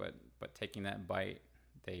 right? But taking that bite,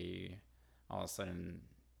 they all of a sudden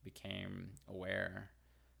became aware,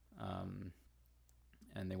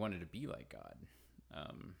 and they wanted to be like God.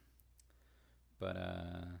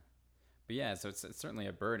 But yeah, so it's certainly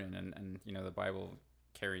a burden, and the Bible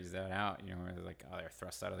carries that out, where they're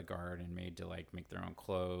thrust out of the garden, made to make their own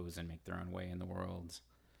clothes and make their own way in the world.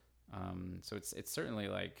 So it's certainly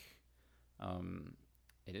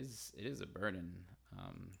it is a burden.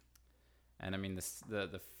 And I mean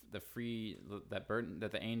the free, that burden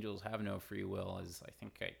that the angels have no free will is, I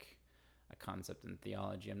think, a concept in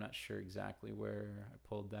theology. I'm not sure exactly where I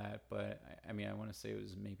pulled that, but I mean I want to say it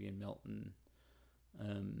was maybe in Milton,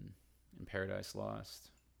 in Paradise Lost.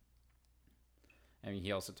 I mean,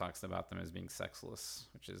 he also talks about them as being sexless,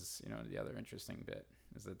 which is, the other interesting bit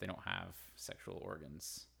is that they don't have sexual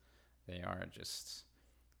organs. They are just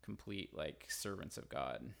complete servants of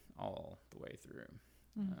God all the way through.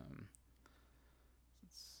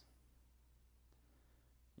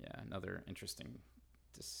 Another interesting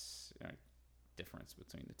difference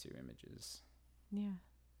between the two images. Yeah,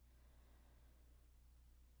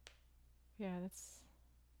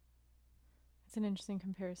 It's an interesting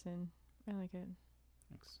comparison. I like it.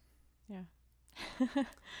 Thanks. Yeah.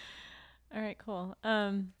 All right, cool.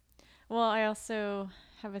 Well, I also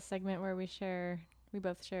have a segment where we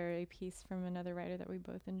both share a piece from another writer that we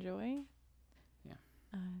both enjoy. Yeah.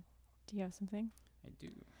 Do you have something? I do.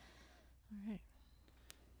 All right.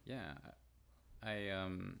 Yeah.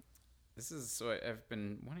 I've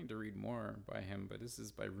been wanting to read more by him, but this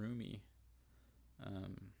is by Rumi.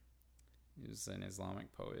 He was an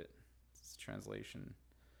Islamic poet. It's a translation.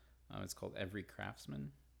 It's called Every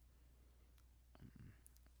Craftsman.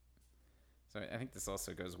 So I think this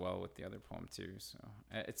also goes well with the other poem too. So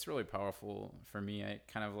it's really powerful for me. I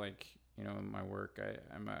kind of like, in my work,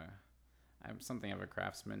 I'm something of a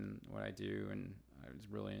craftsman, what I do, and I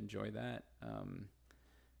really enjoy that.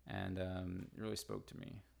 It really spoke to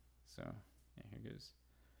me. So yeah, here goes.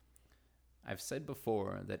 I've said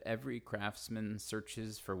before that every craftsman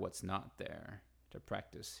searches for what's not there to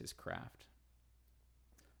practice his craft.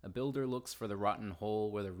 A builder looks for the rotten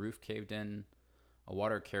hole where the roof caved in. A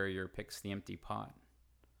water carrier picks the empty pot.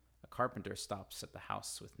 A carpenter stops at the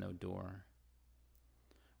house with no door.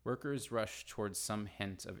 Workers rush towards some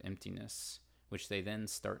hint of emptiness, which they then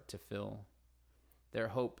start to fill. Their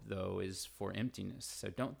hope, though, is for emptiness, so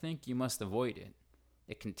don't think you must avoid it.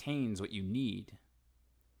 It contains what you need.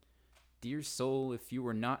 Dear soul, if you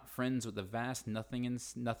were not friends with the vast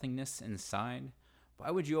nothingness inside, why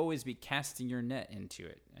would you always be casting your net into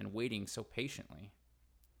it and waiting so patiently?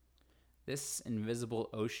 This invisible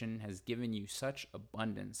ocean has given you such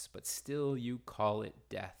abundance, but still you call it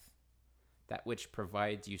death, that which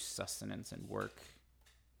provides you sustenance and work.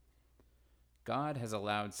 God has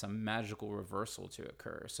allowed some magical reversal to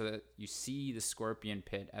occur so that you see the scorpion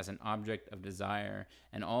pit as an object of desire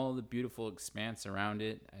and all the beautiful expanse around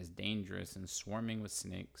it as dangerous and swarming with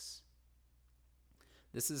snakes.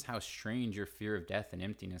 This is how strange your fear of death and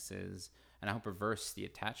emptiness is, and how perverse the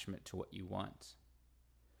attachment to what you want.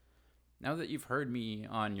 Now that you've heard me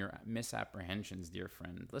on your misapprehensions, dear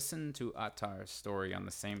friend, listen to Attar's story on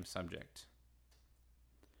the same subject.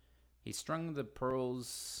 He strung the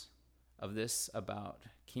pearls of this about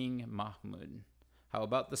King Mahmud, how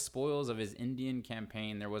about the spoils of his Indian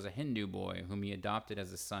campaign there was a Hindu boy whom he adopted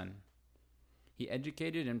as a son. He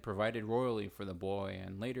educated and provided royally for the boy,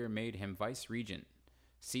 and later made him vice-regent,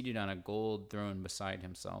 seated on a gold throne beside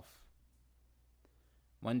himself.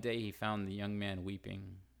 One day he found the young man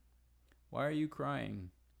weeping. "Why are you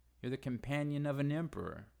crying? You're the companion of an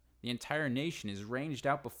emperor. The entire nation is ranged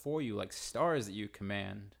out before you like stars that you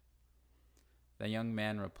command." The young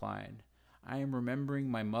man replied, "I am remembering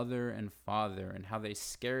my mother and father and how they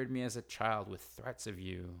scared me as a child with threats of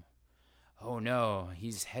you. Oh no,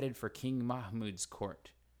 he's headed for King Mahmud's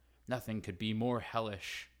court. Nothing could be more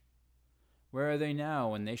hellish. Where are they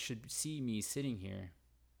now when they should see me sitting here?"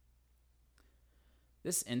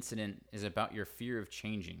 This incident is about your fear of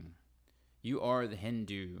changing. You are the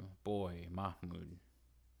Hindu boy, Mahmud.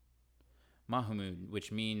 Mahmud,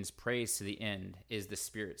 which means praise to the end, is the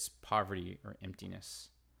spirit's poverty or emptiness.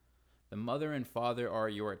 The mother and father are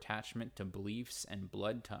your attachment to beliefs and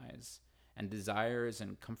blood ties, and desires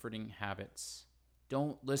and comforting habits.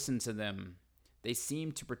 Don't listen to them. They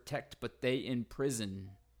seem to protect, but they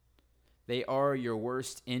imprison. They are your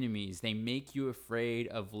worst enemies. They make you afraid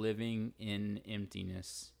of living in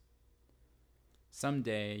emptiness.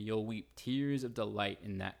 Someday you'll weep tears of delight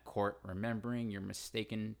in that court, remembering your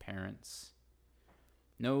mistaken parents.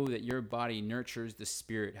 Know that your body nurtures the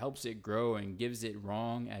spirit, helps it grow, and gives it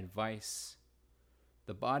wrong advice.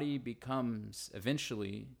 The body becomes,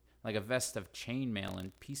 eventually, like a vest of chainmail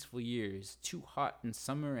in peaceful years, too hot in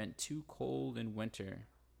summer and too cold in winter.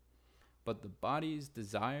 But the body's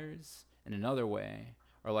desires, in another way,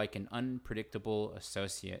 are like an unpredictable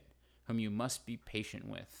associate whom you must be patient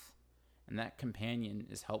with, and that companion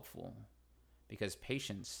is helpful, because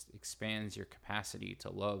patience expands your capacity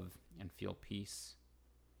to love and feel peace.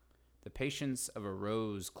 The patience of a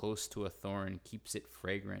rose close to a thorn keeps it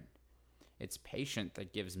fragrant. It's patience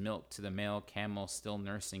that gives milk to the male camel still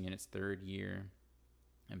nursing in its 3rd year.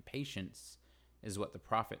 And patience is what the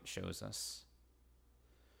prophet shows us.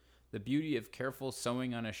 The beauty of careful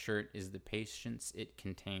sewing on a shirt is the patience it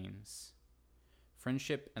contains.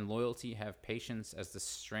 Friendship and loyalty have patience as the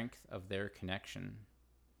strength of their connection.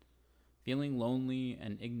 Feeling lonely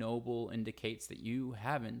and ignoble indicates that you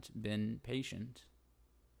haven't been patient.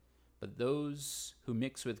 But those who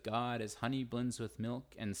mix with God as honey blends with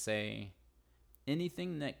milk and say,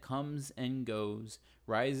 "Anything that comes and goes,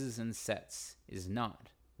 rises and sets, is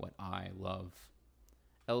not what I love.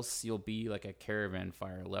 Else you'll be like a caravan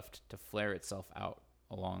fire left to flare itself out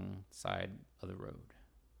alongside of the road."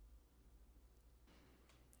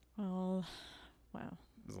 Well, Wow.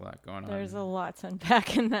 There's a lot going on. There's a lot to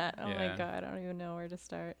unpack in that. Oh my Yeah. God. I don't even know where to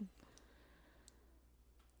start.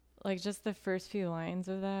 Like just the first few lines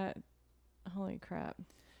of that. Holy crap.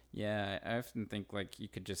 Yeah, I often think like you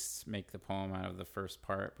could just make the poem out of the first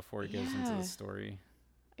part before it goes into Yeah. the story.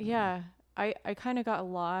 Yeah. I kind of got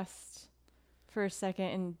lost for a second,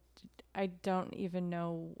 and I don't even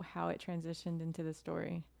know how it transitioned into the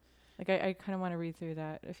story. Like I kind of want to read through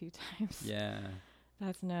that a few times. Yeah.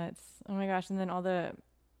 That's nuts. Oh my gosh. And then all the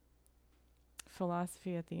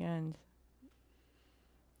philosophy at the end.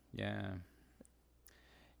 Yeah.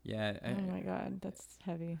 Yeah. Oh my God. That's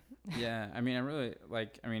heavy. Yeah. I mean, I really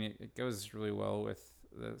like, I mean, it goes really well with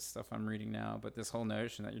the stuff I'm reading now, but this whole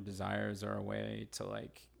notion that your desires are a way to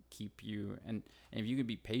like keep you, and if you can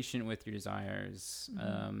be patient with your desires,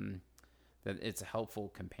 that it's a helpful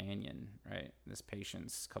companion, right? This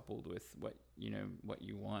patience coupled with what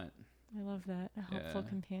you want. I love that. A helpful Yeah.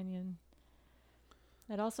 companion.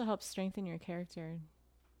 It also helps strengthen your character,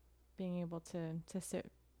 being able to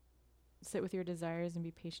sit with your desires and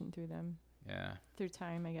be patient through them, Yeah. through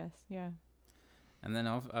time, I guess. Yeah. And then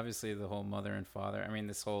obviously the whole mother and father. I mean,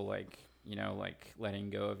 this whole like like letting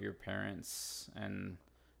go of your parents, and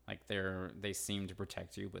like they seem to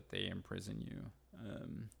protect you, but they imprison you.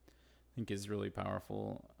 I think is really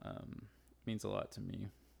powerful. Means a lot to me.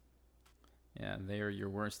 Yeah, they are your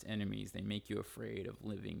worst enemies. They make you afraid of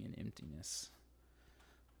living in emptiness.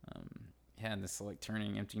 Yeah, and this like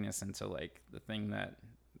turning emptiness into like the thing that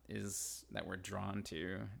we're drawn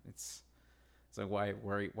to. It's like why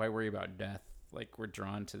worry about death? Like we're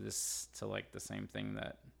drawn to like the same thing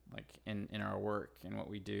that like in our work and what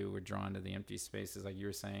we do. We're drawn to the empty spaces. Like you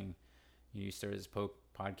were saying, you started this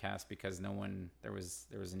podcast because there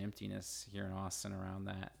was an emptiness here in Austin around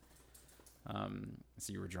that.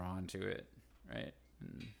 So you were drawn to it, right?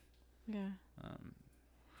 And, Yeah.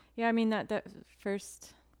 Yeah, I mean that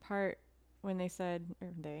first part when they said,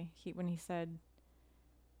 when he said,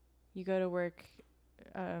 you go to work,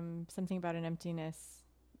 something about an emptiness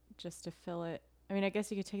just to fill it. I mean, I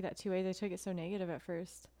guess you could take that two ways. I took it so negative at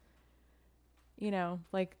first.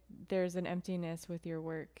 Like there's an emptiness with your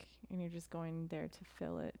work and you're just going there to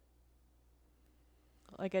fill it.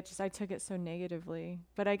 Like I took it so negatively,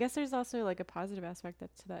 but I guess there's also like a positive aspect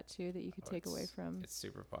to that too, that you could take away from. It's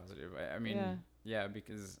super positive. I mean, yeah,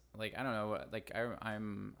 because like, I don't know, like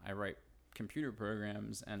I write computer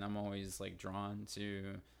programs and I'm always like drawn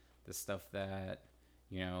to the stuff that,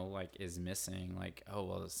 like is missing. Like, oh,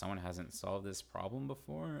 well, someone hasn't solved this problem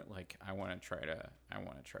before. Like I want to try to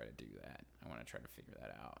do that. I want to try to figure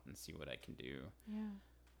that out and see what I can do. Yeah.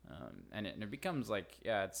 And it becomes like,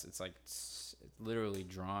 yeah, it's literally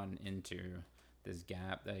drawn into this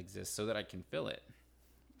gap that exists so that I can fill it.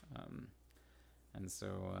 And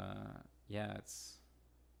so, yeah, it's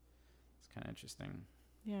kind of interesting.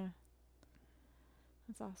 Yeah.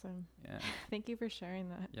 That's awesome. Yeah. Thank you for sharing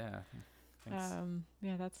that. Yeah. Thanks.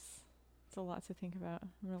 Yeah, that's a lot to think about. I'm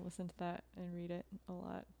going to listen to that and read it a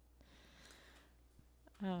lot.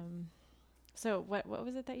 So what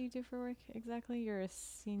was it that you do for work exactly? You're a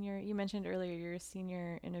senior. You mentioned earlier you're a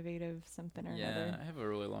senior innovative something or another. Yeah, I have a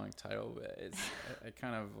really long title, but it's I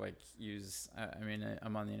kind of like use.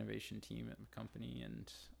 I'm on the innovation team at the company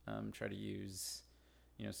and try to use,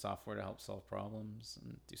 software to help solve problems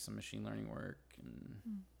and do some machine learning work and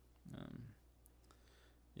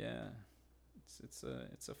yeah, it's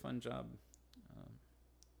a fun job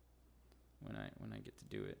when I get to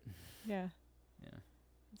do it. Yeah. Yeah.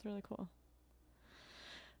 It's really cool.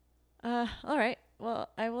 All right. Well,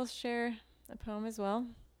 I will share a poem as well.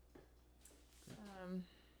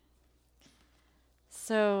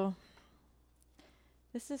 So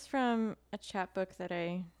this is from a chapbook that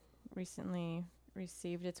I recently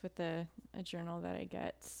received. It's with a journal that I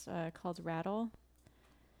get called Rattle.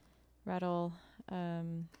 Rattle. I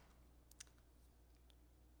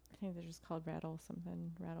think they're just called Rattle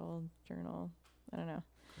something. Rattle Journal. I don't know.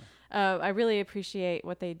 I really appreciate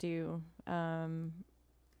what they do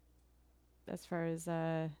as far as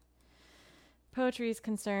poetry is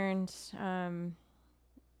concerned.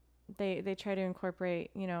 They try to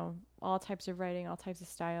incorporate, all types of writing, all types of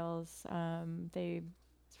styles. They,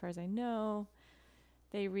 as far as I know,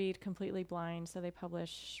 they read completely blind, so they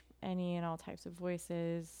publish any and all types of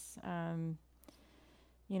voices. They're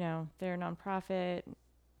a nonprofit,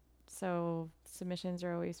 so submissions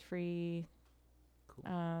are always free. Cool.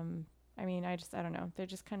 I don't know. They're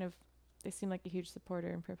just they seem like a huge supporter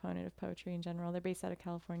and proponent of poetry in general. They're based out of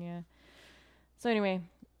California. So anyway,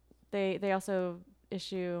 they also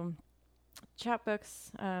issue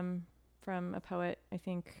chapbooks from a poet, I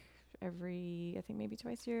think maybe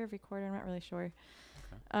twice a year, every quarter. I'm not really sure.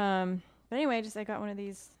 Okay. But anyway, just I got one of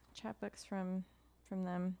these chapbooks from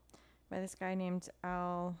them by this guy named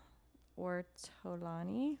Al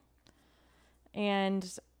Ortolani,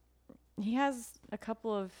 and he has a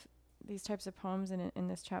couple of these types of poems in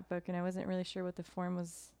this chapbook, and I wasn't really sure what the form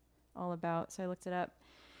was all about, so I looked it up.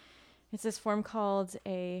 It's this form called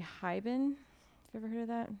a haibun. Have you ever heard of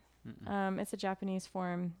that? It's a Japanese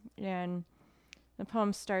form, and the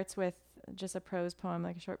poem starts with just a prose poem,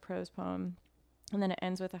 like a short prose poem, and then it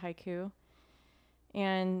ends with a haiku.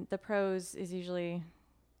 And the prose is usually,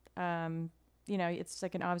 it's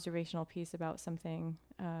like an observational piece about something,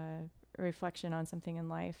 a reflection on something in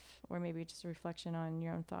life, or maybe just a reflection on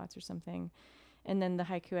your own thoughts or something. And then the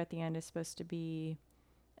haiku at the end is supposed to be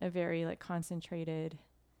a very like concentrated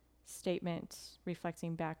statement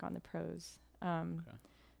reflecting back on the prose. Okay.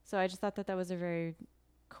 So I just thought that was a very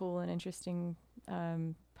cool and interesting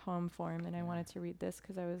poem form, and I wanted to read this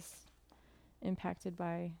because I was impacted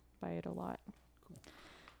by it a lot. Cool.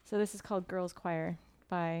 So this is called Girls Choir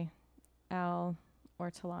by Al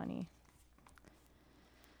Ortolani.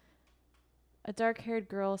 A dark-haired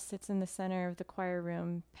girl sits in the center of the choir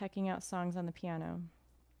room, pecking out songs on the piano.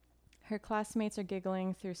 Her classmates are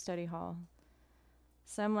giggling through study hall.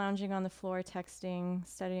 Some lounging on the floor texting,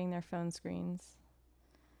 studying their phone screens.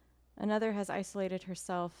 Another has isolated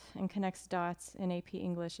herself and connects dots in AP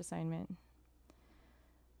English assignment.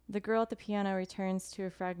 The girl at the piano returns to a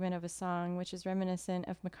fragment of a song which is reminiscent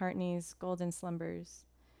of McCartney's Golden Slumbers.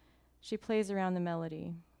 She plays around the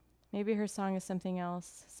melody. Maybe her song is something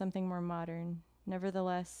else, something more modern.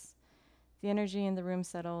 Nevertheless, the energy in the room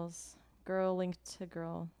settles, girl linked to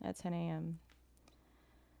girl at 10 a.m.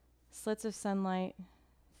 Slits of sunlight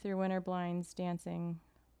through winter blinds dancing,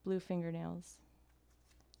 blue fingernails.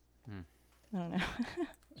 I don't know.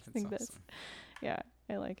 I think awesome. this. Yeah,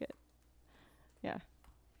 I like it. Yeah.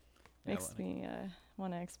 Makes me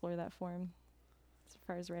want to explore that form as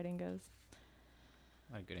far as writing goes.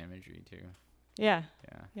 A lot of good imagery too. Yeah.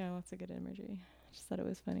 Yeah. Yeah, lots of good imagery. I just thought it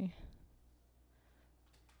was funny.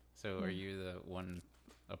 So are you the one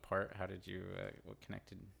apart? How did you, what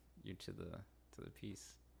connected you to the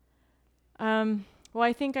piece? Well,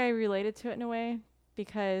 I think I related to it in a way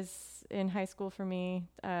because in high school for me,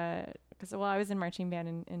 I was in marching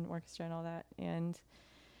band and orchestra and all that, and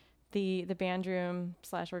the band room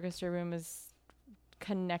 / orchestra room is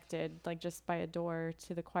connected like just by a door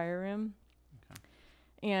to the choir room. Okay.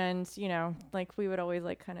 And, like we would always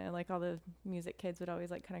like kind of like all the music kids would always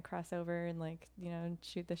like kind of cross over and like,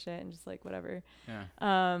 shoot the shit and just like whatever.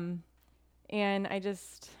 Yeah. And I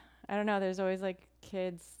don't know, there's always like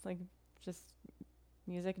kids, like just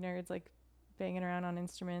music nerds, like banging around on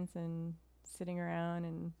instruments and sitting around,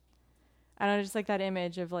 and I don't know, just like that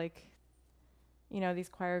image of like, these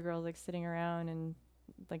choir girls like sitting around and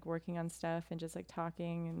like working on stuff and just like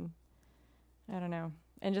talking, and I don't know.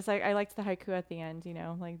 And just like I liked the haiku at the end,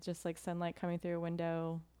 like just like sunlight coming through a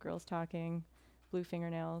window, girls talking, blue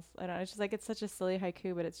fingernails. I don't know, it's just like it's such a silly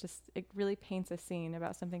haiku, but it really paints a scene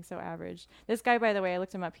about something so average. This guy, by the way, I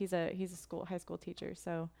looked him up. He's a high school teacher,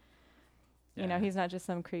 so he's not just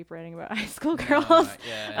some creep writing about high school girls.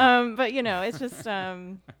 But it's just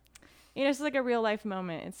it's like a real life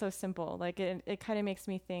moment. It's so simple. Like it kind of makes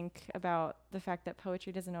me think about the fact that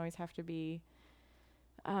poetry doesn't always have to be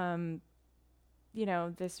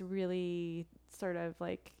this really sort of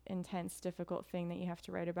like intense, difficult thing that you have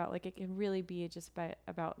to write about. Like it can really be just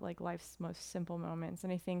about like life's most simple moments.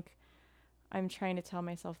 And I think I'm trying to tell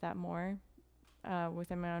myself that more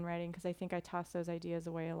within my own writing, because I think I toss those ideas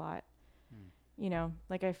away a lot.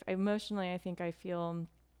 Like emotionally, I think I feel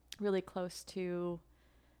really close to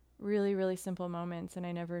really, really simple moments, and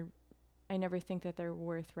I never think that they're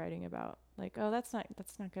worth writing about. Like, oh, that's not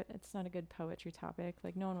good. It's not a good poetry topic.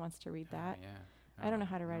 Like, no one wants to read that. I don't know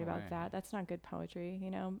how to write about that. That's not good poetry,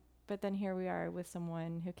 But then here we are with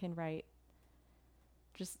someone who can write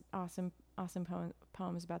just awesome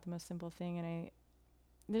poems about the most simple thing. And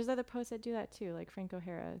there's other poets that do that too. Like Frank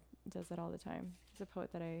O'Hara does that all the time. He's a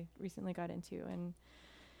poet that I recently got into, and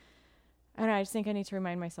I don't know, I just think I need to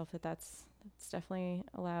remind myself that that's definitely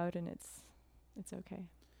allowed, and it's okay.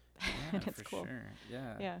 Yeah, and it's for cool. Sure.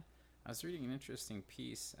 Yeah. Yeah. I was reading an interesting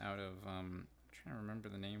piece out of I'm trying to remember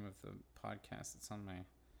the name of the podcast. It's on my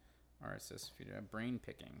RSS feed. Brain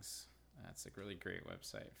Pickings. That's a really great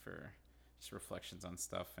website for just reflections on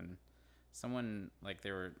stuff. And someone like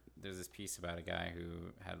there's this piece about a guy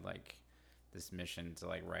who had like this mission to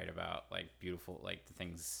like write about like beautiful, like the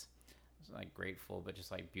things like grateful, but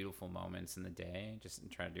just like beautiful moments in the day, just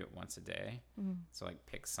try to do it once a day. So like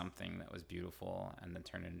pick something that was beautiful and then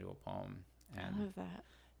turn it into a poem. And I love that.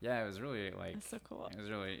 Yeah, it was really like That's so cool. it was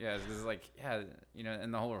really it was like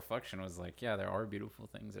and the whole reflection was like there are beautiful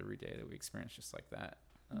things every day that we experience just like that.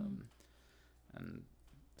 And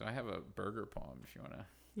so I have a burger poem if you want to.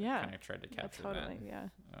 Yeah, Kind of tried to capture totally. that. Yeah.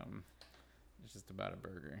 It's just about a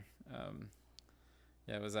burger.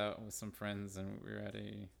 I was out with some friends and we were at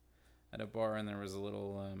a bar and there was a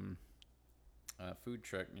little food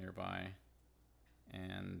truck nearby,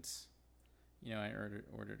 and I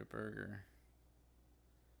ordered a burger,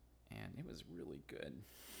 and it was really good.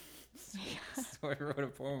 So I wrote a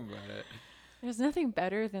poem about it. There's nothing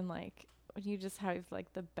better than like when you just have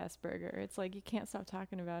like the best burger. It's like you can't stop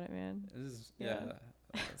talking about it, man.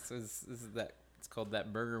 So this is that. It's called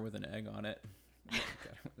That Burger with an Egg on It.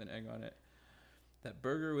 With an egg on it. That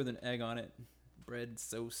burger with an egg on it. Bread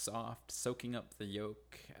so soft, soaking up the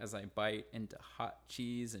yolk as I bite into hot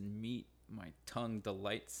cheese and meat. My tongue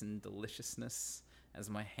delights in deliciousness as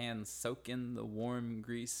my hands soak in the warm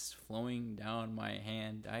grease flowing down my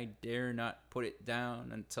hand. I dare not put it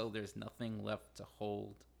down until there's nothing left to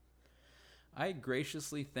hold. I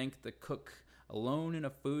graciously thank the cook, alone in a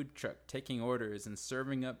food truck, taking orders and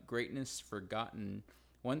serving up greatness forgotten,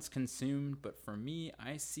 once consumed, but for me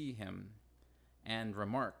I see him, and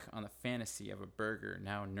remark on the fantasy of a burger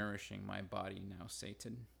now nourishing my body, now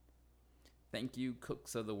sated. Thank you,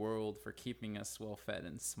 cooks of the world, for keeping us well fed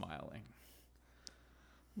and smiling.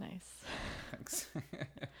 Nice. Thanks.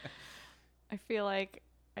 I feel like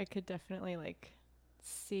I could definitely like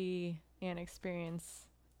see and experience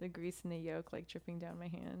the grease and the yolk like dripping down my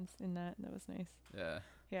hands in that. That was nice. Yeah.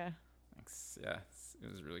 Yeah. Thanks. Yeah,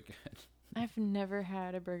 it was really good. I've never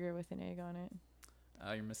had a burger with an egg on it.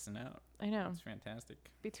 Oh, you're missing out. I know. It's fantastic.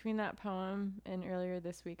 Between that poem and earlier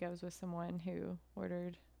this week, I was with someone who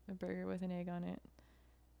ordered a burger with an egg on it.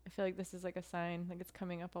 I feel like this is like a sign, like it's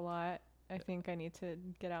coming up a lot. I think I need to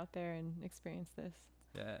get out there and experience this.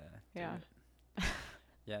 Yeah. Yeah.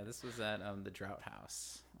 Yeah, this was at the Drought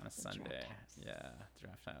House on a Sunday. Drought House. Yeah,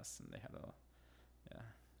 Drought House, and they had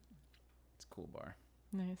it's a cool bar.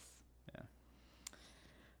 Nice. Yeah.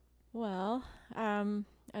 Well,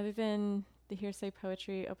 other than the Hearsay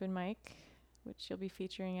Poetry open mic, which you'll be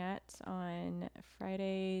featuring at on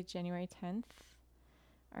Friday, January 10th,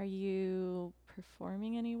 are you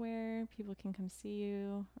performing anywhere? People can come see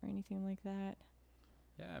you or anything like that?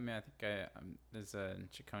 Yeah, I mean, I think there's a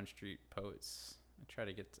Chacon Street Poets. I try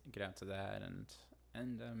to get out to that,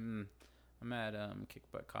 and I'm at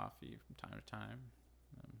Kick Butt Coffee from time to time.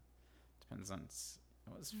 Depends on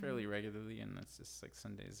it's fairly regularly, and it's just like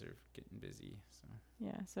Sundays are getting busy. So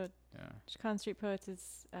yeah, so Chacon Street Poets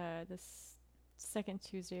is this second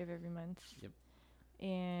Tuesday of every month. Yep.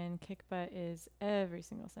 And Kick Butt is every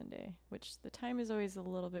single Sunday, which the time is always a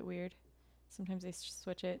little bit weird. Sometimes they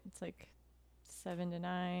switch it. It's like 7 to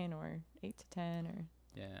 9 or 8 to 10 or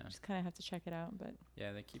just kind of have to check it out. But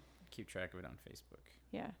yeah, they keep track of it on Facebook.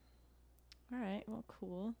 Yeah. All right. Well,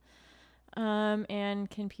 cool. And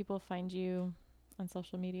can people find you on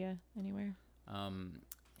social media anywhere?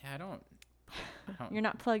 I don't. You're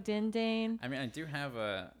not plugged in, Dane? I mean, I do have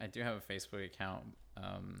a Facebook account.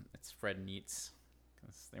 It's Fred Nietzsche,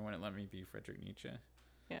 because they wouldn't let me be Frederick Nietzsche.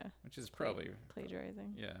 Yeah. Which is probably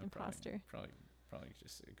plagiarizing. Yeah. Imposter. Probably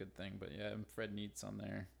just a good thing. But yeah, I'm Fred Nietzsche on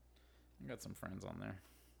there. I got some friends on there.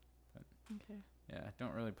 But okay. Yeah, I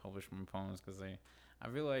don't really publish my poems because I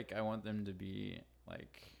feel like I want them to be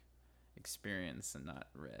like experienced and not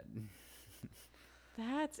read.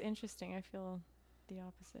 That's interesting. I feel the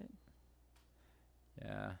opposite.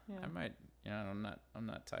 Yeah. I might. I'm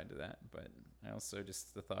not tied to that, but I also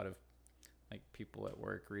just the thought of like people at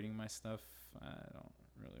work reading my stuff. I don't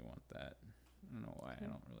really want that. I don't know why. I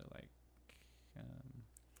don't really like.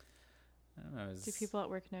 I don't know. Do people at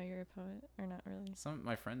work know you're a poet or not really? Some of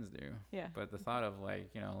my friends do. Yeah. But the thought of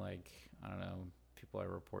like I don't know, people I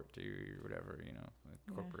report to or whatever,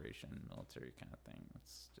 like corporation, military kind of thing.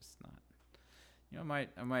 It's just not.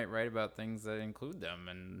 I might write about things that include them,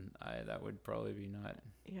 and that would probably be not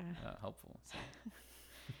helpful. So.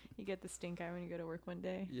 You get the stink eye when you go to work one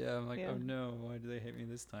day. Yeah, I'm like, oh no, why do they hate me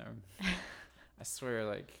this time? I swear,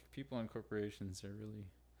 like people in corporations are really.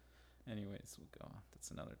 Anyways, we'll go. That's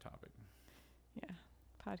another topic. Yeah,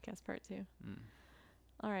 podcast part 2.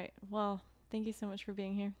 All right. Well, thank you so much for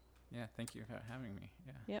being here. Yeah, thank you for having me.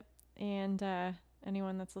 Yeah. Yep. And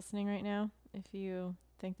anyone that's listening right now, if you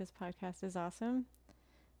think this podcast is awesome,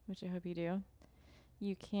 which I hope you do,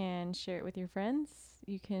 you can share it with your friends.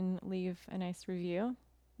 You can leave a nice review.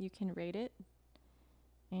 You can rate it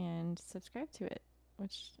and subscribe to it,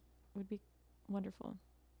 which would be wonderful.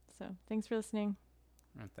 So thanks for listening.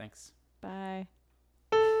 Thanks. Bye.